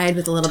fried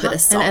with a little bit of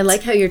salt? And I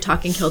like how you're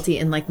talking, Kilty,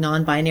 in like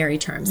non-binary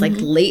terms. Like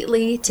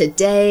lately,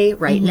 today,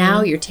 right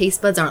now, your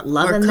taste buds aren't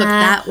loving or cooked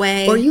that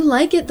way. Or you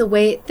like it the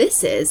way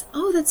this is.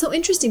 Oh, that's so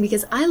interesting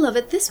because I love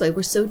it this way.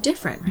 We're so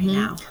different right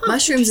now.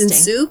 Mushrooms in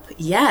soup?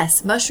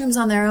 Yes. Mushrooms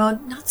on their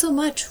own? Not so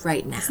much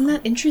right now. Isn't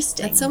that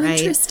interesting? That's so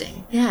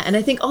interesting. Yeah, and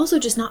I think also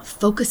just not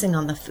focusing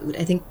on the food.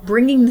 I think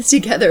bringing this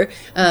together,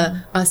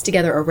 us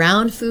together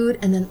around food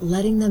and then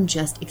letting them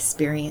just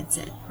experience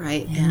it,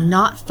 right? And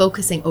not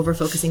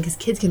over-focusing, because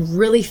kids can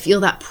really feel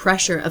that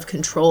pressure of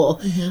control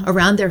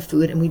around their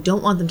food, and we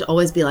don't want them to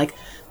always be like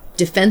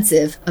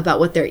defensive about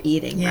what they're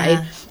eating, right?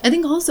 I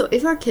think also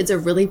if our kids are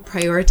really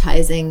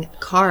prioritizing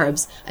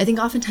carbs, I think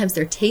oftentimes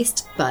their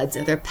taste buds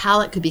or their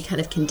palate could be kind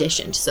of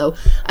conditioned. So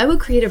I would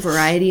create a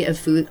variety of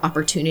food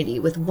opportunity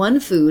with one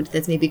food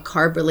that's maybe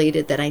carb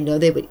related that I know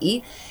they would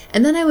eat.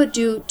 And then I would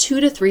do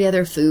 2 to 3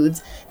 other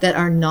foods that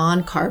are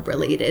non-carb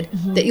related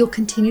that you'll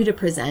continue to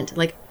present,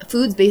 like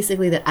foods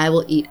basically that I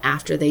will eat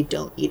after they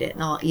don't eat it.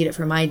 And I'll eat it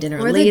for my dinner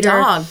or later. The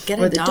dog. Get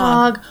a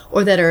dog.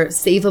 Or that are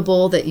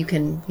savable that you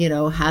can,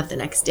 have the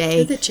next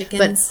day. Or the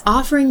chickens. But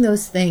offering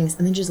those things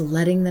and then just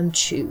letting them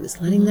choose,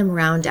 letting them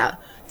round out.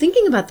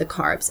 thinking about the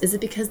carbs. Is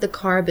it because the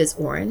carb is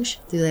orange?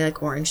 Do they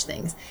like orange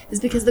things? Is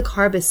it because the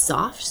carb is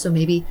soft? So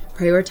maybe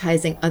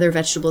prioritizing other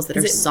vegetables that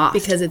are soft.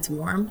 Because it's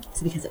warm?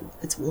 Is it because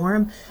it's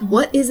warm? Mm-hmm.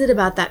 What is it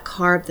about that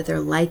carb that they're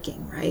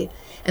liking, right?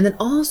 And then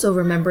also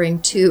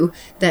remembering too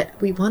that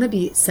we want to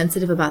be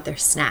sensitive about their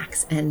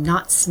snacks and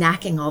not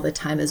snacking all the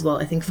time as well.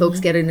 I think folks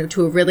get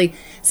into a really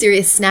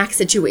serious snack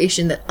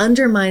situation that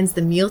undermines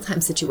the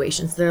mealtime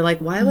situation. So they're like,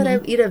 why would I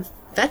eat a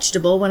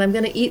vegetable when I'm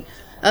going to eat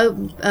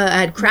I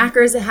had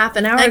crackers a half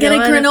an hour ago. I get a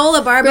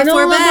granola bar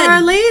before bed. Granola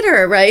bar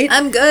later, right?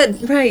 I'm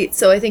good. Right.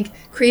 So I think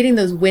creating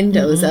those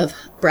windows of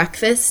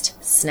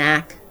breakfast,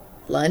 snack,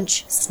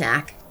 lunch,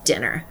 snack,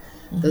 dinner.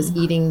 Those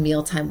eating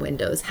mealtime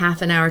windows,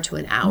 half an hour to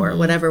an hour,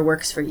 whatever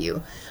works for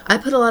you. I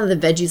put a lot of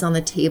the veggies on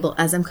the table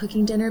as I'm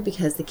cooking dinner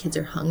because the kids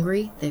are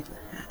hungry. They've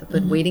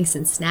been waiting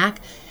since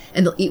snack,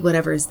 and they'll eat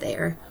whatever is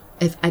there.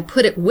 If I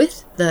put it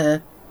with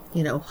the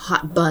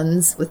hot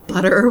buns with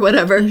butter or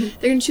whatever,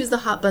 they're going to choose the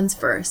hot buns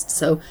first.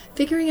 So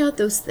figuring out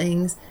those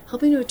things,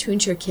 helping to attune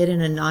to your kid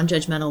in a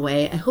non-judgmental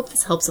way. I hope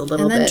this helps a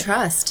little bit. And then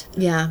trust.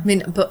 Yeah. I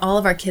mean, but all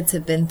of our kids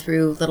have been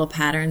through little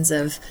patterns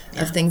of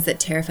things that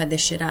terrified the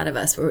shit out of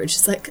us, where we're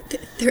just like,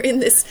 they're in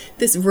this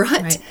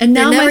rut. Right. And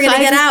now they're never going to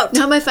get out.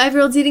 Now my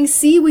 5-year-old's eating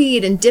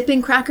seaweed and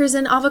dipping crackers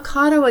in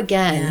avocado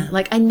again. Yeah.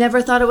 Like, I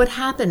never thought it would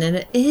happen, and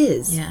it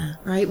is. Yeah.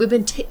 Right? We've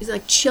been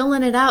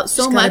chilling it out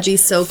so much. Be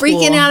so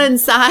freaking cool. out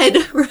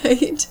inside,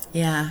 right?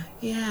 Yeah.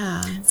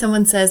 Yeah.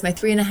 Someone says, my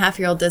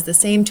 3.5-year-old does the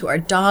same to our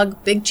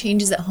dog. Big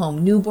changes at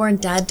home. Newborn,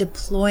 dad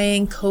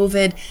deploying,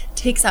 COVID,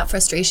 takes out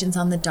frustrations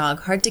on the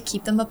dog. Hard to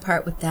keep them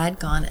apart with dad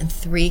gone and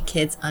 3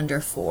 kids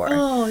under 4.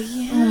 Oh,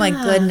 yeah. Oh, my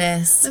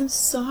goodness. I'm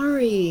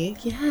sorry.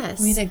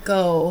 Yes. Way to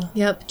go.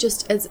 Yep.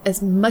 Just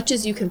as much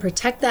as you can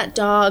protect that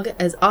dog,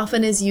 as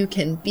often as you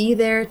can be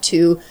there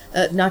to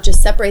not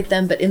just separate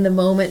them, but in the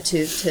moment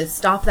to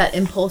stop that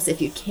impulse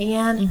if you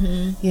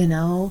can.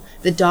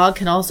 The dog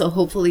can also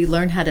hopefully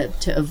learn how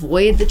to avoid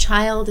the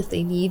child if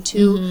they need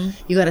to.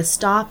 You got to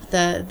stop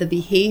the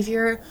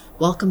behavior,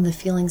 welcome the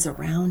feelings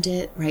around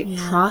it, right?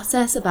 Yeah.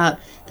 Process about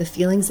the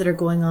feelings that are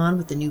going on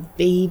with the new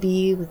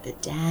baby, with the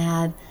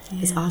dad,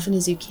 as often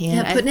as you can.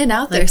 Yeah, putting it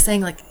out there,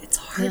 saying like, it's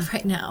hard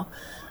right now.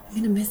 I'm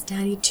going to miss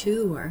daddy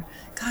too. Or,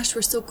 gosh,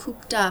 we're so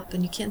cooped up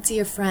and you can't see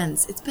your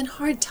friends. It's been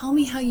hard. Tell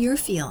me how you're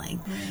feeling.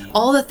 Right.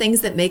 All the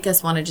things that make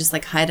us want to just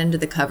like hide under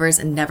the covers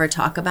and never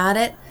talk about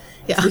it.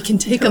 Yeah, we can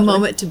take a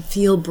moment to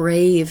feel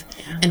brave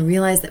and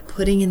realize that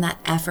putting in that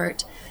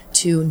effort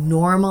to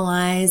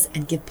normalize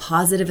and give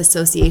positive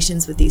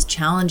associations with these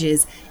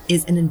challenges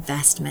is an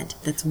investment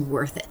that's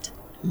worth it,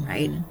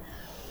 right?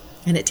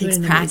 And it takes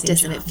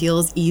practice and it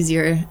feels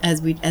easier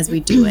as we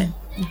do it.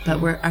 But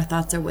our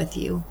thoughts are with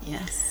you.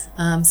 Yes.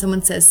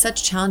 Someone says,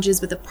 such challenges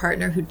with a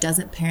partner who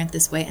doesn't parent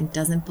this way and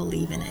doesn't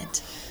believe in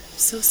it.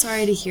 So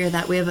sorry to hear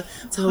that. We have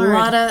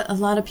a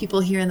lot of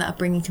people here in the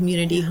upbringing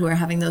community who are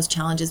having those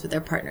challenges with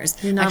their partners.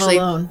 You're not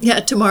alone.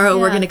 Yeah, tomorrow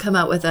we're going to come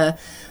out with a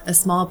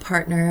small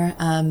partner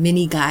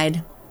mini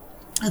guide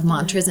of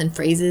mantras and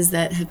phrases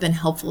that have been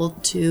helpful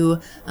to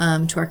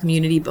our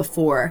community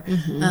before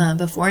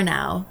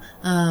now.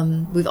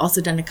 We've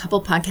also done a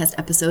couple podcast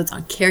episodes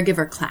on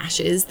caregiver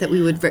clashes that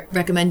we would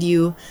recommend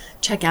you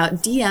check out.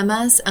 DM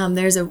us.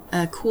 There's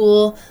a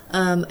cool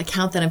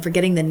account that I'm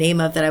forgetting the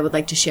name of that I would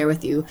like to share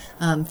with you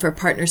for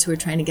partners who are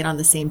trying to get on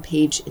the same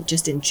page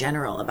just in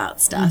general about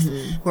stuff.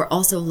 We're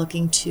also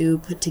looking to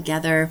put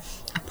together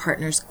a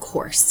partner's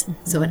course.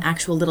 So an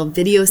actual little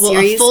video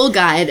series. A full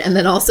guide and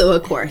then also a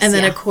course. And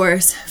then a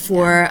course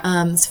for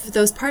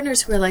those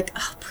partners who are like,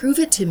 oh, prove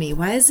it to me.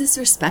 Why is this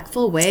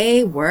respectful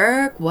way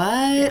work? What?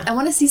 Yeah. I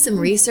want to see some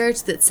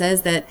research that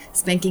says that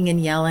spanking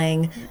and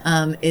yelling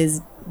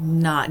is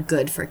not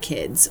good for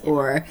kids.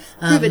 Or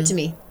prove it to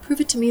me. Prove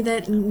it to me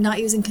that not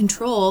using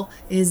control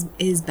is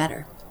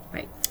better.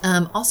 Right.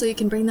 Also, you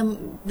can bring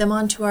them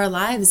onto our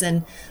lives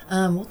and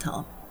we'll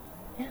tell them.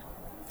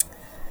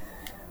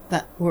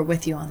 But we're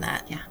with you on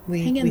that. Yeah.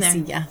 Hang in there.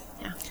 See, yeah.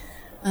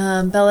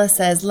 Bella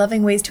says,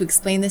 loving ways to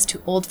explain this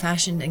to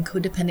old-fashioned and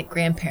codependent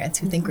grandparents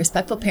who think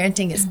respectful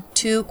parenting is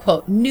too,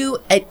 quote, new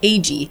at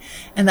agey,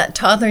 and that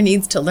toddler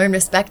needs to learn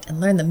respect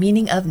and learn the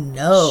meaning of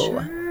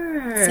no.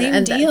 Sure.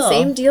 Same deal.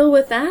 Same deal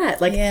with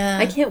that. Like,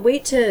 I can't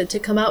wait to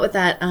come out with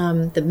that,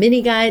 the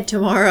mini guide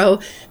tomorrow,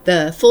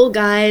 the full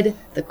guide,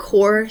 the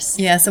course.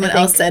 Yeah, someone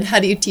else said, how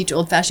do you teach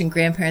old-fashioned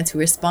grandparents who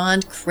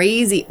respond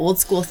crazy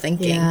old-school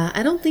thinking? Yeah,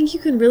 I don't think you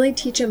can really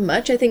teach them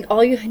much. I think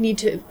all you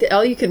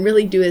can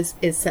really do is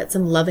set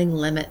some loving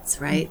limits,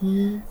 right?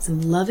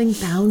 Some loving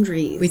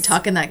boundaries. We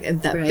talk in that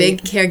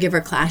big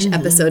caregiver clash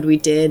episode we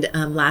did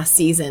last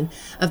season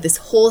of this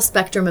whole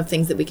spectrum of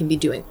things that we can be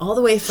doing, all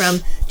the way from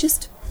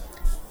just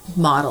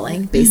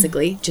modeling,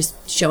 basically,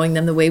 just showing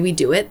them the way we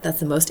do it. That's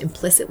the most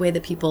implicit way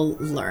that people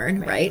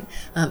learn, right?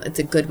 It's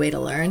a good way to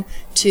learn.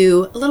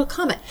 To a little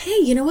comment, hey,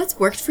 you know what's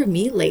worked for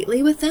me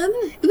lately with them?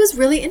 It was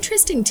really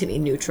interesting to me,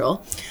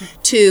 neutral.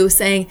 To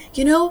saying,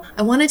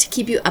 I wanted to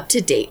keep you up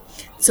to date.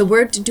 So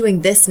we're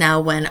doing this now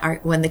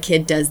when the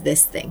kid does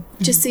this thing,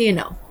 just so you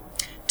know.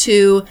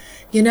 to,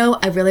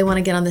 I really want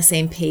to get on the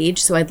same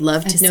page, so I'd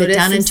love to sit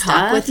down and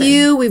talk with and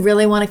you. We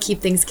really want to keep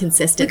things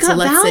consistent, we got so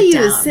let's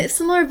values, sit down.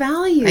 similar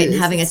values. Right, and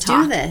having let's a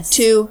talk do this.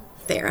 to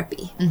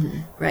therapy,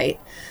 right?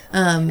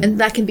 And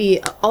that can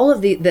be all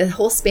of the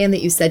whole span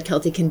that you said,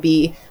 Kelty, can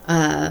be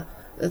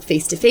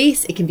face to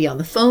face. It can be on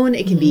the phone.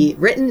 It can be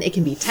written. It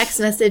can be text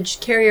message,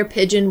 carrier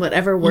pigeon,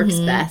 whatever works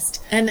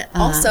best. And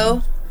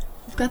also,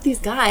 we've got these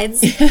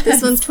guides.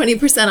 This one's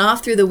 20%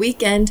 off through the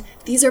weekend.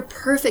 These are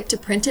perfect to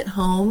print at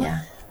home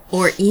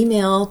or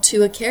email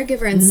to a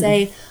caregiver and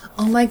say,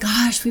 oh my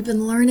gosh, we've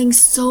been learning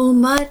so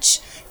much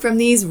from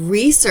these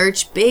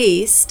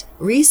research-based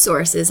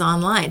resources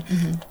online.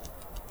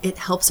 It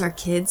helps our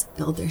kids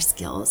build their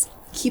skills,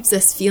 keeps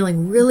us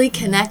feeling really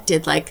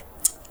connected, like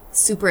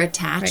super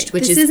attached,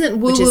 which this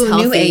isn't woo-woo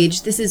new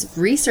age. This is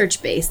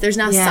research-based. There's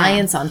now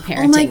science on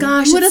parenting. Oh my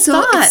gosh, Who would have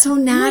thought? It's so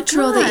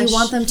natural that you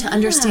want them to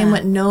understand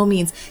what no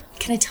means.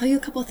 Can I tell you a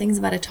couple of things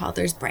about a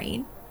toddler's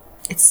brain?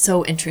 It's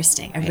so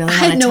interesting. I really want to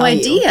tell you. I had no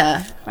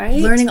idea. Right?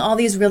 Learning all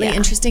these really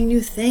interesting new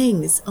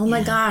things. Oh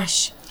my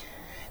gosh.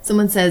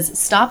 Someone says,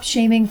 stop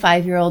shaming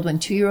 5-year-old when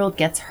 2-year-old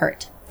gets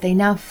hurt. They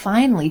now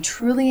finally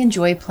truly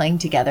enjoy playing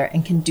together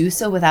and can do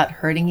so without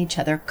hurting each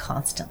other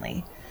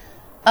constantly.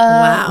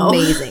 Wow.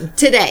 Amazing.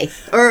 Today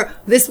or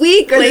this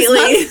week or Lately.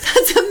 this month.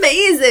 That's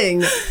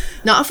amazing.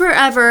 Not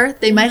forever.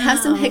 They might have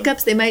some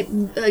hiccups. They might,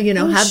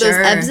 have those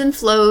ebbs and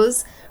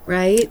flows,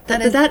 right?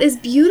 That is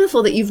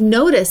beautiful that you've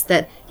noticed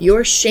that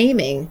you're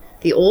shaming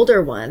the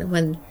older one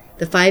when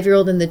the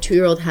 5-year-old and the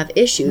 2-year-old have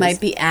issues. Might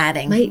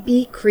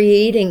be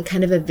creating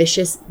kind of a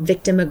vicious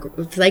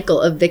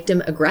cycle of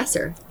victim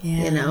aggressor.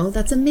 Yeah.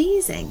 That's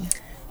amazing.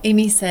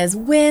 Amy says,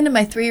 when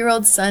my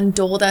 3-year-old son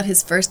doled out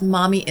his first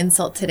mommy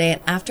insult today,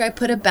 and after I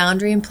put a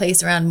boundary in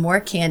place around more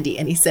candy,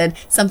 and he said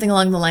something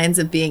along the lines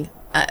of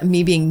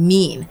me being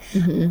mean.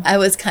 I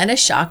was kind of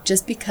shocked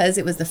just because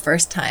it was the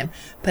first time,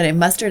 but I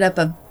mustered up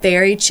a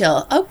very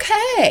chill,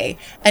 okay.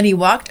 And he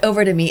walked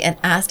over to me and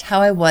asked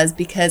how I was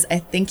because I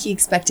think he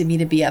expected me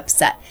to be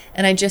upset.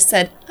 And I just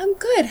said, I'm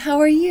good. How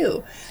are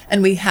you?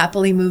 And we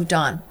happily moved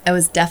on. It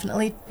was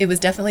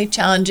definitely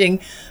challenging,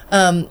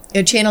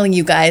 channeling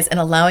you guys and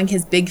allowing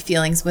his big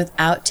feelings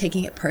without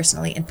taking it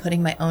personally and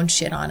putting my own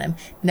shit on him.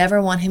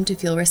 Never want him to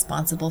feel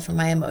responsible for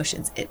my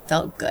emotions. It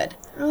felt good.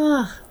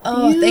 Oh,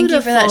 thank you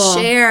for that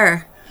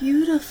share.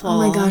 Beautiful. Oh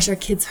my gosh, our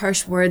kids'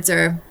 harsh words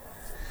are...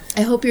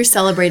 I hope you're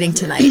celebrating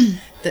tonight.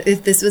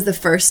 If this was the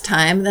first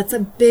time, that's a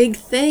big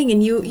thing.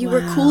 And you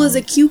were cool as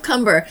a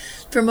cucumber.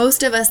 For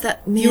most of us,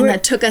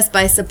 that took us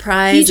by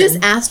surprise. He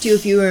just asked you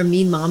if you were a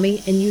mean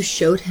mommy, and you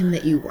showed him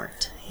that you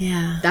weren't.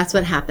 Yeah. That's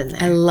what happened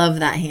there. I love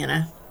that,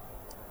 Hannah.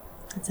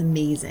 That's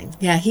amazing.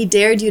 Yeah, he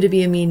dared you to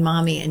be a mean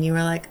mommy, and you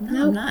were like,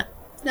 no, I'm not.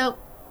 Nope.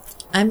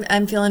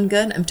 I'm feeling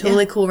good. I'm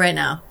totally cool right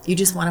now. You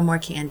just wanted more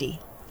candy.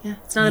 Yeah.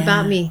 It's not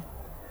about me.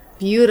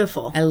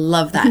 Beautiful. I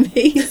love that.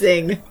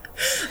 Amazing.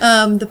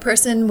 The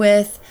person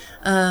with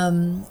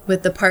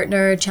the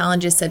partner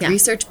challenges said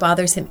research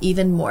bothers him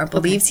even more.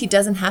 Believes he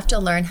doesn't have to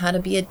learn how to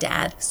be a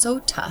dad. So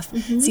tough.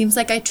 Seems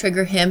like I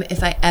trigger him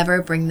if I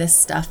ever bring this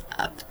stuff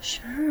up.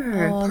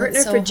 Sure.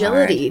 Partner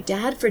fragility, hard.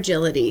 Dad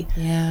fragility.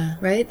 Yeah.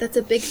 Right? That's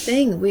a big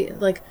thing.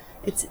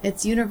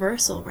 It's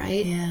universal,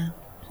 right? Yeah.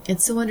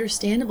 It's so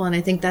understandable. And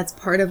I think that's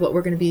part of what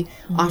we're going to be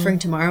offering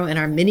tomorrow in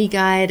our mini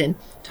guide and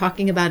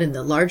talking about in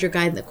the larger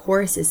guide in the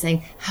course is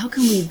saying, how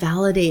can we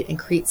validate and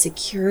create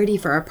security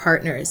for our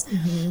partners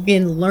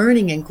in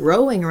learning and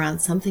growing around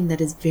something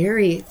that is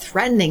very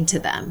threatening to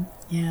them?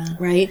 Yeah.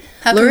 Right?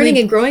 Learning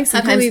and growing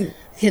sometimes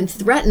can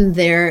threaten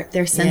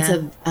their sense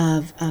of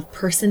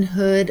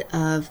personhood,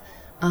 of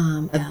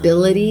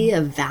ability,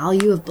 of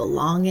value, of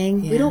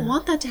belonging. We don't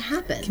want that to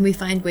happen. Can we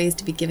find ways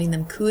to be giving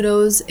them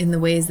kudos in the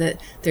ways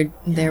that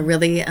they're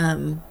really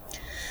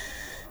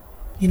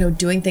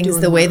doing things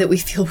the way that we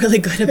feel really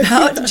good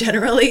about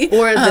generally,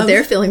 or that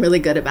they're feeling really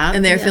good about,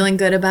 and they're feeling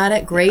good about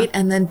it. Great,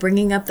 and then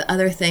bringing up the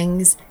other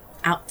things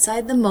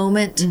outside the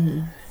moment,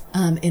 in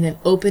an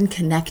open,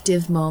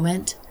 connective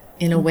moment.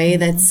 In a way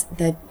that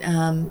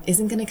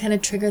isn't going to kind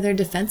of trigger their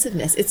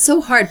defensiveness. It's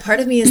so hard. Part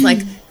of me is like,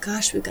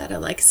 gosh, we've got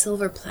to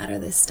silver platter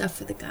this stuff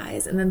for the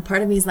guys. And then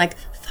part of me is like,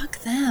 fuck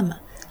them.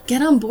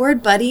 Get on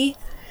board, buddy.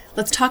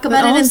 Let's talk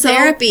about it in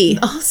therapy.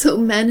 Also,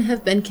 men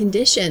have been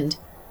conditioned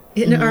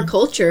in our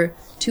culture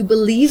to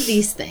believe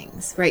these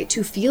things, right?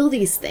 To feel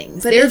these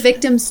things. But they're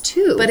victims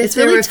too. But if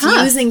they're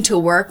refusing to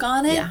work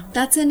on it,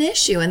 that's an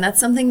issue. And that's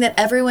something that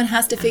everyone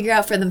has to figure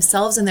out for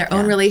themselves in their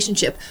own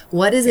relationship.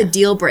 What is a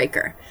deal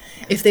breaker?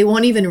 If they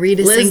won't even read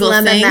a single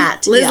thing,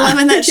 Liz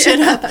Lemon that shit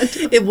up.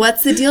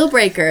 What's the deal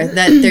breaker?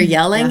 That they're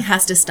yelling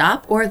has to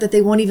stop, or that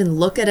they won't even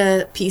look at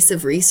a piece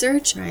of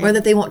research, or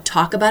that they won't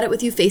talk about it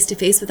with you face to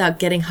face without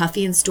getting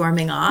huffy and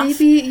storming off.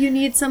 Maybe you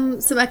need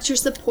some extra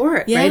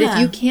support, right? If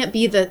you can't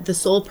be the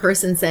sole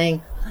person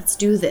saying, let's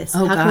do this.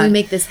 How can we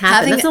make this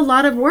happen? That's a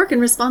lot of work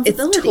and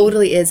responsibility. It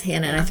totally is,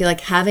 Hannah. And I feel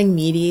like having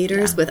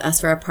mediators with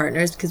us for our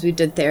partners, because we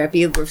did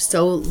therapy, we're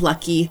so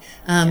lucky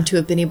to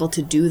have been able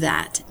to do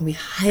that. And we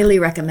highly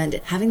recommend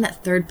it. Having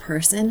that third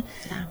person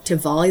to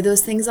volley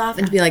those things off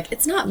and to be like,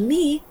 it's not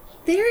me.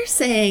 they're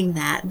saying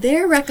that.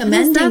 They're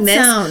recommending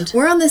this. Sound?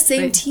 We're on the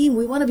same team.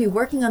 We want to be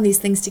working on these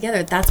things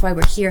together. That's why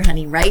we're here,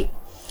 honey, right?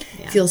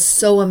 Yeah. Feels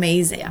so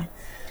amazing. Yeah.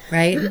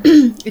 Right?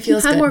 If you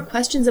have more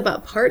questions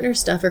about partner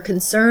stuff or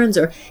concerns,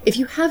 or if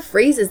you have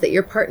phrases that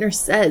your partner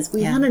says,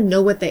 we want to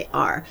know what they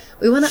are.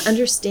 We want to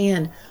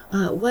understand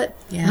what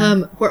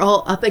we're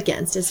all up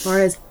against as far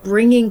as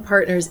bringing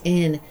partners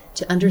in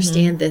to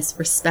understand this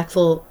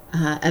respectful,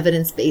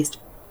 evidence-based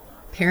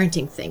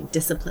parenting thing,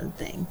 discipline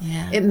thing.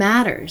 Yeah. It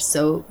matters.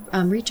 So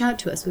reach out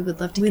to us. We would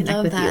love to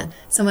connect with you.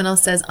 Someone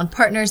else says, on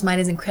Partners, mine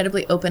is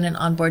incredibly open and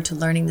on board to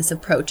learning this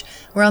approach.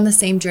 We're on the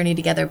same journey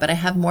together, but I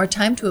have more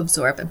time to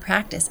absorb and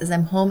practice as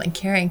I'm home and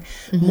caring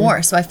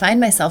more. So I find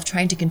myself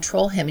trying to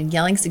control him and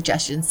yelling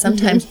suggestions,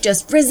 sometimes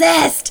just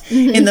resist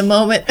in the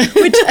moment,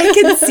 which I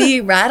can see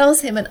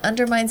rattles him and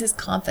undermines his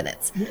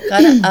confidence.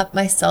 Gotta up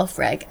my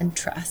self-reg and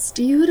trust.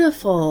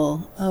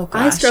 Beautiful. Oh,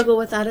 gosh. I struggle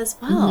with that as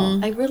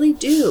well. I really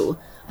do.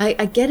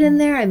 I get in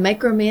there, I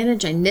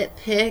micromanage, I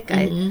nitpick,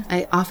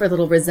 I offer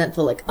little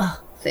resentful,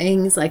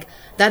 things. Like,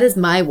 that is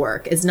my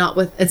work. It's not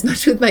with, as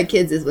much with my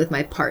kids as with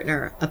my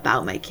partner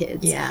about my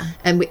kids. Yeah.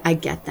 And I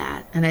get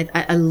that. And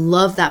I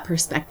love that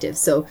perspective.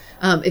 So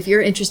if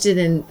you're interested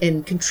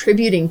in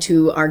contributing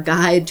to our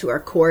guide, to our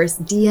course,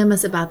 DM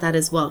us about that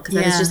as well. Because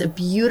that is just a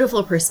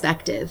beautiful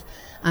perspective.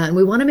 And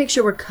we want to make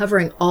sure we're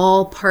covering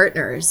all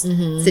partners'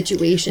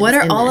 situations. What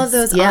are all of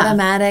those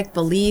automatic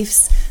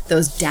beliefs,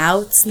 those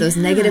doubts, those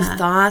negative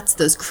thoughts,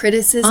 those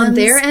criticisms? On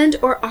their end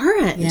or our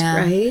end,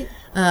 right?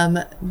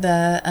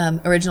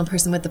 The original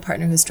person with the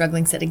partner who's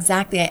struggling said,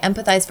 exactly, I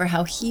empathize for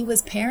how he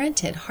was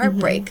parented,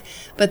 heartbreak,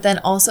 but then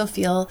also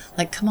feel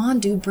like, come on,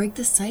 dude, break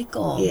the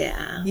cycle.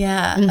 Yeah.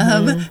 Yeah.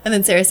 And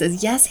then Sarah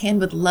says, yes, Han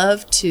would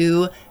love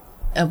to...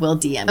 will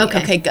DM me.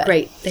 Okay, good.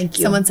 Great. Thank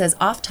you. Someone says,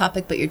 off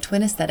topic, but your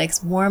twin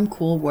aesthetics, warm,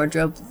 cool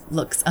wardrobe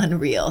looks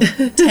unreal.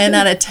 10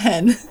 out of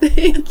 10.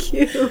 Thank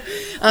you.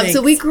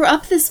 So we grew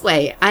up this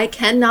way. I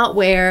cannot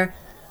wear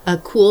a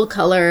cool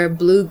color,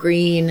 blue,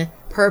 green,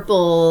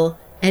 purple,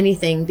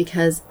 anything,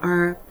 because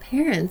our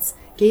parents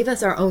gave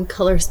us our own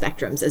color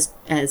spectrums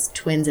as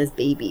twins, as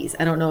babies.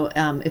 I don't know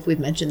if we've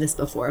mentioned this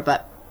before,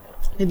 but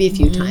maybe a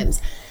few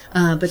times.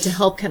 But to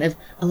help kind of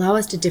allow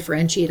us to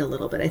differentiate a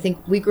little bit. I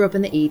think we grew up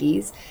in the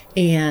 80s,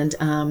 and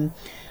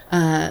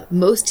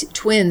most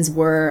twins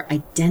were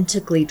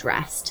identically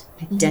dressed,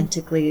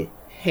 identically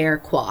hair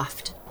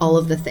coiffed, all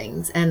of the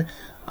things. And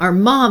our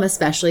mom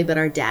especially, but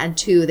our dad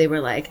too, they were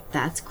like,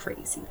 that's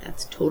crazy.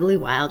 That's totally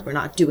wild. We're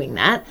not doing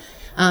that.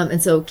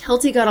 And so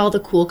Kelty got all the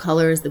cool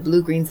colors, the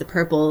blue, greens, the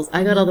purples.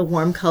 I got all the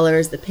warm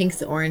colors, the pinks,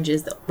 the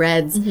oranges, the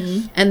reds.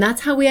 And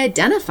that's how we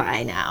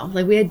identify now.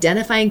 Like, we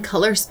identify in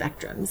color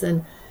spectrums,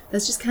 and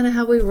that's just kind of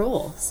how we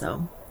roll.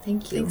 So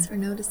thank you. Thanks for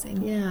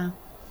noticing. Yeah.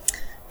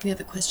 We have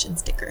a question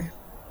sticker.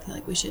 I feel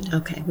like we should.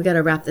 Okay, we got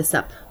to wrap this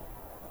up.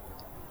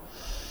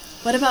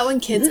 What about when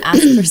kids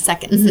ask for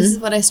seconds? This is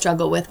what I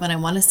struggle with when I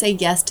want to say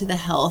yes to the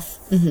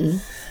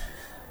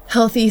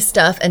healthy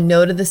stuff and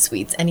no to the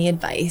sweets. Any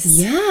advice?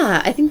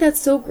 Yeah, I think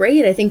that's so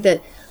great. I think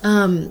that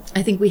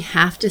I think we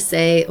have to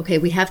say, okay,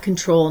 we have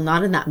control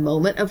not in that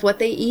moment of what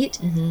they eat.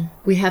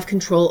 We have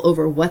control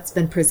over what's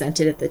been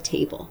presented at the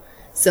table.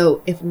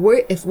 So if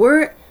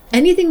we're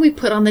anything we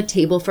put on the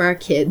table for our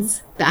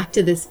kids, back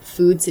to this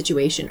food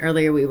situation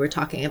earlier we were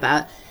talking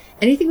about,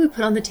 anything we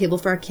put on the table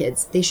for our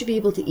kids, they should be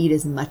able to eat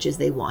as much as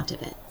they want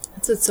of it.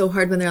 That's what's so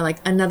hard when they're like,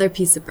 another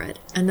piece of bread,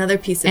 another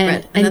piece of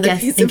bread, and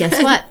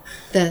guess what?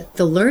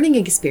 The learning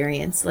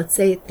experience, let's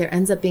say there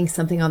ends up being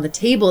something on the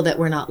table that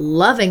we're not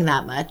loving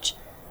that much,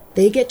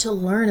 they get to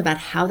learn about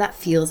how that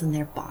feels in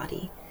their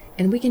body.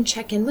 And we can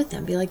check in with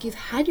them, be like, you've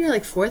had your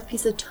fourth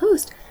piece of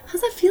toast.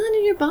 How's that feeling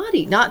in your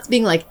body? Not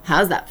being like,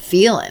 how's that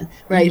feeling?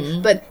 Right.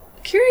 But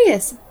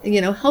curious,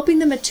 helping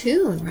them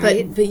attune,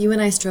 right? But you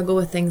and I struggle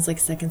with things like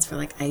seconds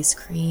for ice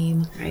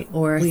cream, right?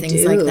 Or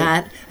things like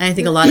that. And I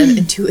think a lot of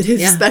intuitive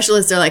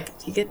specialists are like,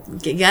 you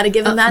got to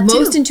give them that too.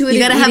 Most intuitive,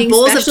 you got to have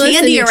bowls of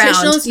candy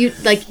around.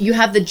 You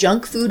have the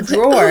junk food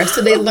drawer,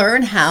 so they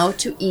learn how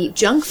to eat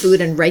junk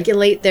food and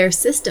regulate their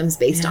systems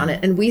based on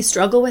it. And we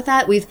struggle with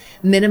that. We've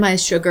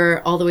minimized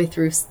sugar all the way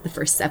through the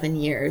first 7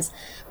 years.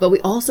 But we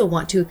also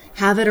want to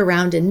have it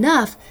around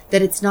enough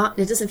that it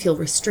doesn't feel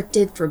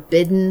restricted,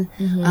 forbidden,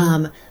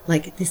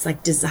 like this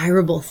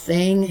desirable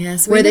thing.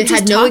 Yes, where they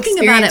had no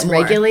experience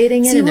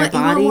regulating it in their bodies.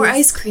 You want more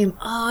ice cream.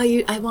 Oh,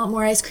 I want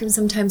more ice cream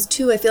sometimes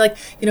too. I feel like,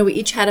 we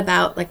each had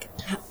about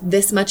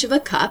this much of a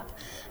cup.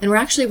 And we're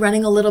actually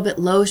running a little bit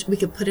low. We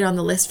could put it on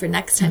the list for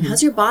next time.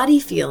 How's your body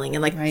feeling?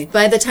 And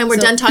by the time we're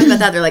done talking about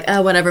that, they're like,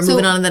 oh, whatever,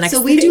 moving on to the next thing.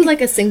 So we do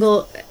a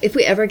single, if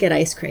we ever get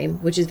ice cream,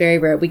 which is very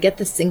rare, we get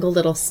the single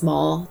little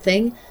small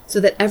thing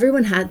so that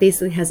everyone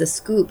basically has a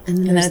scoop.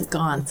 And then it's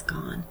gone. It's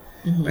gone.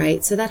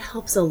 Right? So that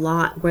helps a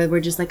lot, where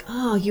we're just like,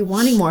 oh, you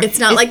wanting more. It's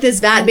not like this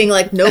vat being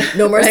like, nope,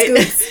 no more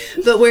scoops.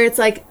 But where it's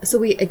so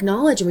we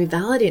acknowledge and we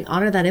validate and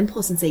honor that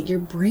impulse and say, your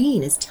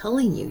brain is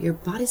telling you, your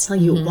body's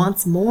telling you it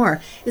wants more.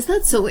 Isn't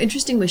that so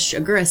interesting with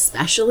sugar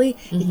especially?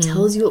 It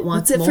tells you it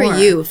wants more. What's it for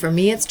you? For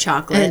me, it's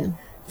chocolate.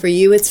 For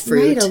you, it's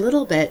fruit. Right, a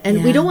little bit.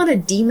 And we don't want to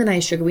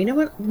demonize sugar. We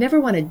never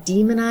want to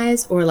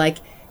demonize or like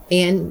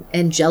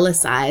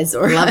angelicize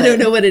or I don't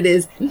know what it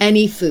is,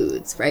 any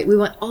foods, right? We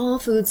want all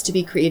foods to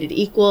be created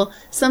equal.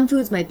 Some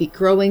foods might be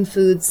growing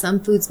foods. Some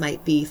foods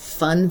might be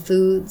fun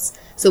foods.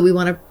 So we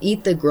want to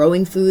eat the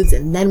growing foods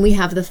and then we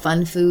have the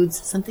fun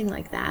foods, something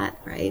like that,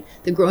 right?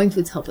 The growing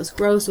foods help us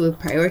grow, so we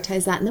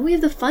prioritize that. And then we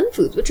have the fun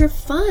foods, which are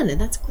fun,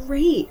 and that's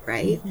great,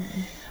 right?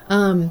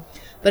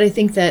 But I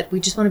think that we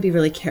just want to be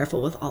really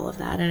careful with all of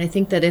that. And I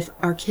think that if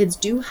our kids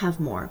do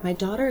have more, my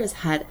daughter has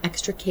had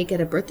extra cake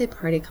at a birthday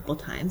party a couple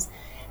times.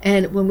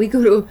 And when we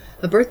go to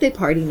a birthday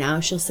party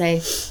now, she'll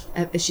say,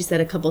 as she said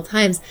a couple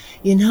times,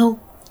 you know,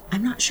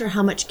 I'm not sure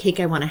how much cake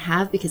I want to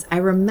have because I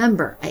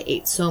remember I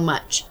ate so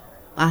much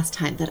last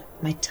time that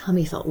my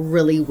tummy felt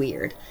really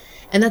weird.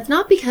 And that's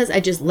not because I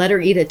just let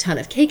her eat a ton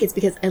of cake. It's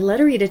because I let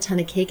her eat a ton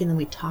of cake and then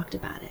we talked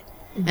about it.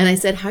 And I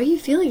said, how are you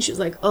feeling? She was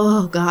like,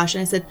 oh gosh.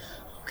 And I said,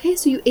 okay,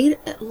 so you ate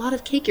a lot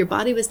of cake. Your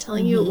body was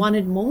telling you it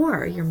wanted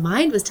more. Your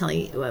mind was telling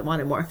you it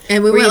wanted more.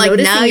 And we were like,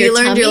 now you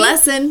learned your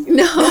lesson.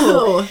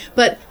 No.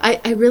 But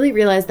I really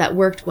realized that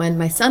worked when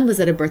my son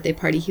was at a birthday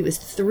party. He was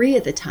 3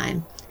 at the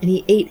time, and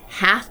he ate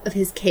half of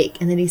his cake.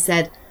 And then he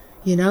said,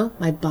 you know,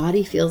 my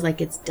body feels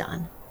like it's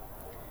done.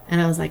 And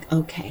I was like,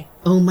 okay,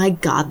 oh my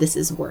God, this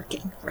is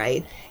working,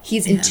 right?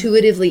 He's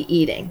intuitively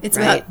eating. It's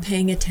about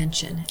paying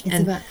attention.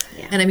 And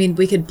I mean,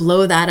 we could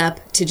blow that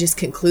up to just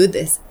conclude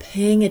this.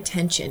 Paying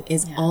attention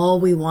is all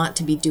we want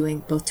to be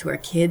doing, both to our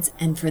kids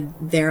and for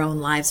their own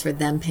lives, for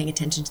them paying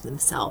attention to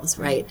themselves,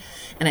 right?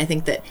 And I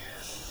think that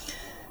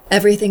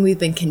everything we've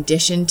been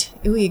conditioned.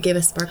 Ooh, you gave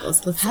us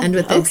sparkles. Let's end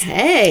with this.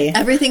 Okay.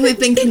 Everything we've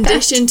been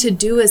conditioned to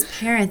do as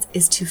parents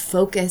is to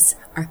focus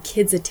our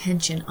kids'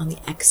 attention on the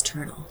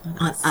external,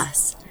 on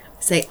us.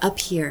 Say, up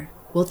here,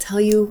 we'll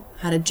tell you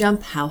how to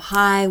jump, how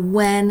high,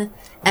 when,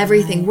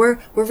 everything. We're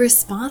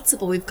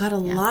responsible. We've got a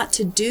lot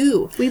to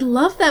do. We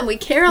love them. We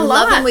care a lot. We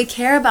love them. We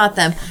care about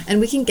them. And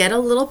we can get a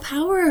little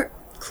power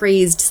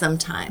crazed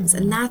sometimes.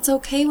 And that's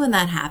okay when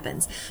that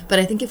happens. But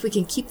I think if we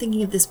can keep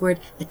thinking of this word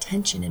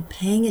attention and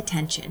paying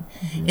attention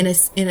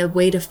in a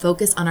way to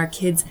focus on our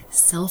kids'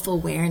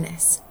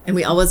 self-awareness. And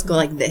we always go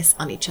like this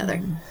on each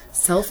other.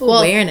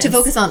 Self-awareness. Well, to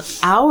focus on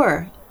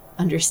our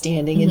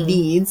understanding and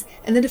needs,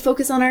 and then to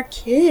focus on our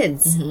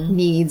kids'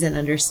 needs and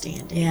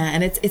understanding. Yeah,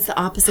 and it's the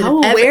opposite how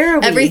of aware are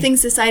we? Everything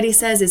society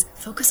says is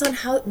focus on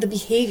how the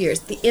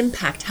behaviors, the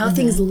impact, how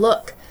things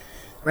look,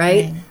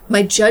 right?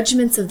 My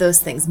judgments of those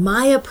things,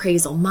 my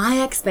appraisal,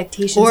 my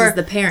expectations as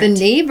the parent. The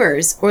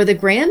neighbors or the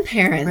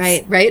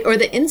grandparents, right? Or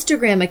the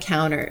Instagram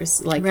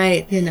accounters,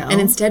 like, you know.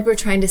 And instead we're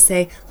trying to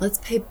say, let's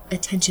pay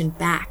attention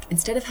back.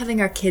 Instead of having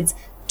our kids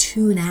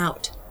tune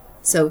out.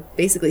 So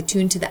basically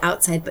tune to the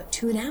outside, but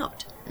tune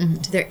out.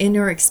 To their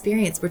inner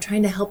experience. We're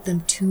trying to help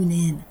them tune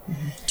in.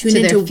 Tune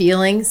into their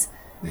feelings,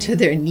 to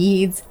their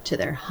needs, to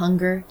their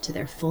hunger, to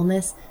their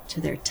fullness, to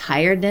their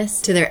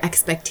tiredness, to their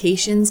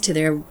expectations, to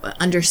their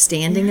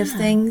understanding of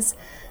things,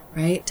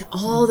 right? To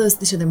all those,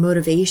 to their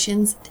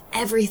motivations, to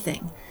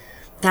everything.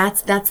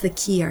 That's the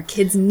key. Our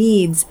kids'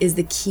 needs is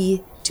the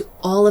key to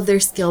all of their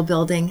skill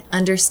building,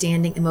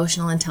 understanding,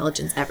 emotional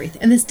intelligence,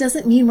 everything. And this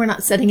doesn't mean we're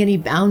not setting any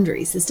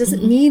boundaries. This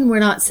doesn't mean we're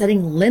not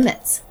setting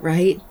limits,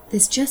 right?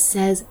 This just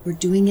says we're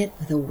doing it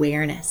with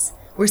awareness.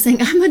 We're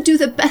saying, I'm going to do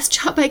the best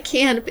job I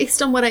can based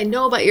on what I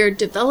know about your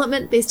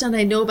development, based on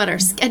what I know about our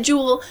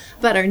schedule,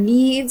 about our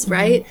needs,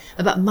 right?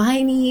 About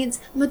my needs.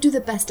 I'm going to do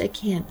the best I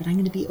can, but I'm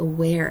going to be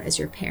aware as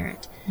your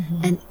parent.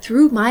 And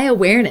through my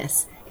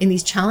awareness in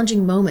these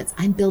challenging moments,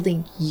 I'm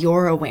building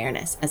your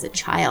awareness as a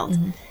child.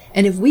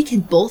 And if we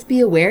can both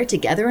be aware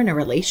together in a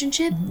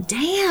relationship,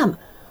 damn,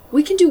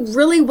 we can do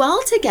really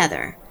well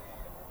together.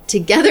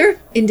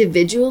 Together,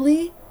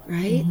 individually,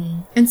 right?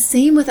 And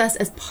same with us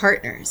as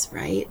partners,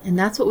 right? And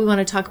that's what we want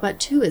to talk about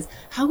too, is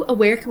how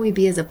aware can we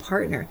be as a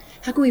partner?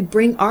 How can we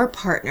bring our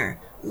partner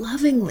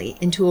lovingly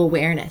into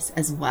awareness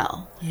as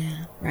well?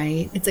 Yeah.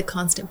 Right? It's a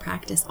constant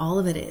practice. All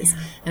of it is.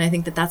 And I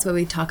think that that's why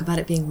we talk about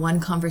it being one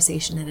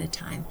conversation at a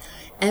time.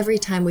 Every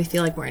time we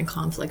feel like we're in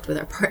conflict with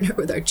our partner,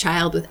 with our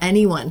child, with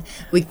anyone,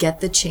 we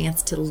get the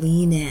chance to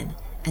lean in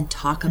and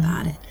talk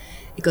about it.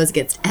 It goes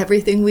against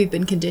everything we've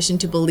been conditioned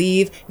to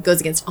believe. It goes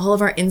against all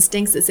of our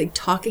instincts. It's like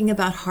talking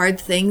about hard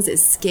things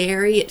is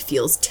scary. It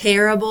feels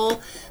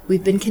terrible.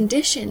 We've been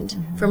conditioned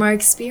from our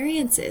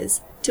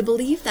experiences to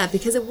believe that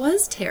because it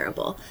was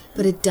terrible,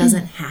 but it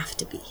doesn't have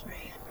to be,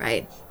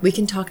 right? We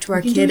can talk to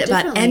our kid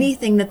about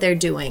anything that they're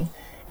doing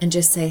and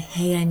just say,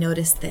 hey, I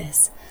noticed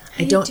this.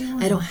 I don't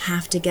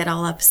have to get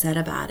all upset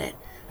about it.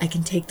 I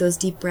can take those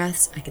deep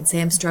breaths. I can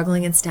say I'm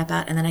struggling and step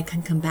out, and then I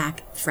can come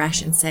back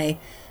fresh and say,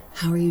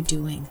 how are you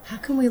doing? How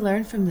can we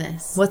learn from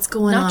this? What's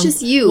going on? Not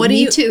just you,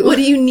 me too. What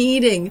are you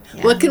needing?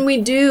 Yeah. What can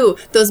we do?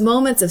 Those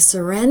moments of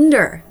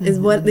surrender is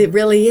what it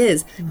really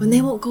is. When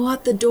they won't go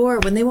out the door,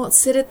 when they won't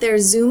sit at their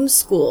Zoom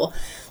school,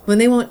 when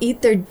they won't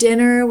eat their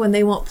dinner, when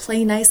they won't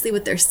play nicely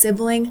with their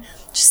sibling,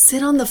 just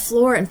sit on the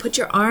floor and put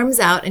your arms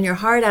out and your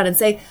heart out and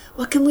say,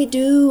 what can we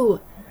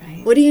do?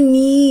 Right. What do you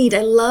need?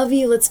 I love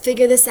you. Let's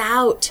figure this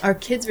out. Our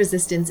kids'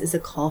 resistance is a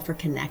call for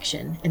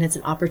connection, and it's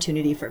an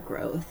opportunity for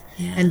growth.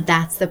 Yeah. And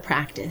that's the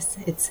practice.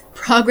 It's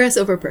progress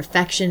over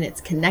perfection.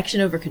 It's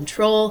connection over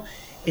control.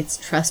 It's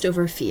trust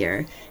over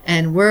fear.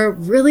 And we're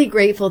really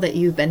grateful that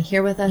you've been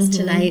here with us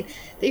tonight,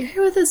 that you're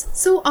here with us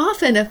so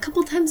often, a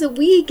couple times a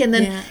week, and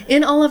then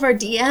in all of our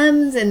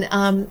DMs and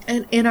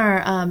in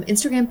our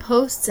Instagram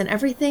posts and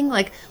everything.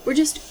 Like, we're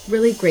just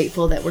really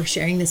grateful that we're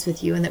sharing this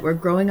with you and that we're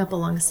growing up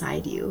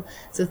alongside you.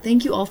 So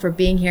thank you all for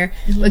being here.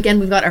 Again,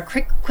 we've got our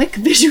quick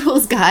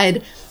visuals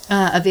guide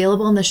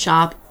available in the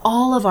shop.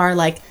 All of our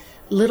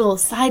little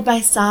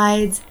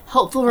side-by-sides,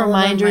 helpful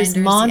reminders,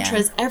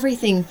 mantras,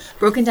 everything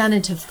broken down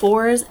into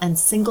 4s and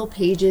single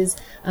pages.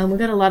 We've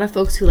got a lot of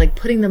folks who like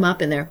putting them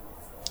up in their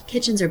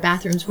kitchens or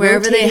bathrooms,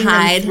 wherever they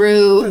hide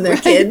through from their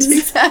kids.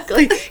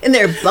 Exactly. In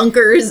their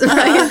bunkers,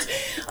 right?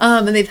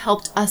 And they've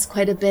helped us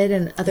quite a bit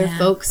and other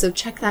folks. So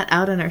check that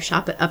out on our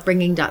shop at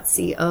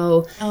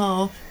upbringing.co.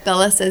 Oh,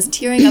 Bella says,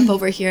 tearing up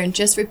over here and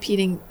just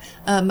repeating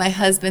my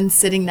husband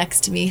sitting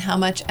next to me, how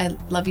much I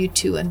love you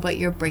too and what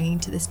you're bringing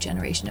to this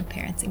generation of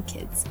parents and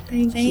kids.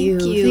 Thank you.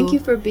 Thank you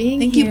for being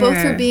here. Thank you both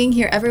for being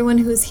here. Everyone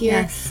who's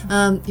here,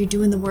 you're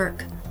doing the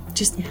work.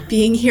 Just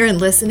being here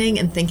and listening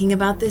and thinking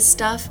about this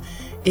stuff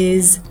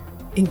is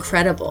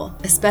incredible,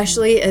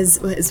 especially as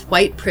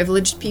white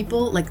privileged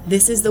people. Like,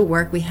 this is the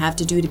work we have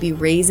to do to be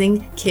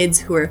raising kids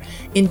who are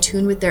in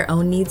tune with their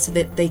own needs so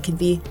that they can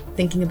be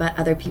thinking about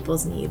other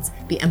people's needs,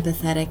 be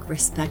empathetic,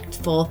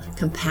 respectful,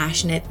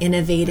 compassionate,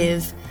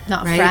 innovative,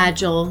 not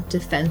fragile,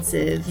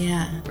 defensive,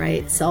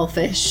 right,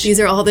 selfish. These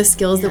are all the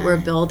skills that we're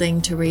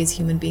building to raise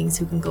human beings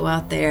who can go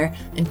out there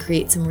and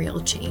create some real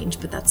change.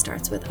 But that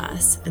starts with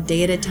us, a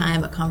day at a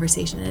time, a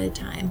conversation at a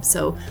time.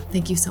 So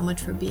thank you so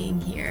much for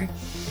being here.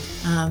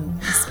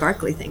 The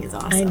sparkly thing is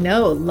awesome. I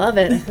know. Love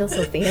it. I feel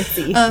so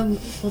fancy.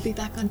 We'll be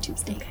back on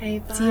Tuesday. Okay,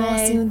 bye. See you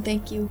all soon.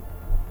 Thank you.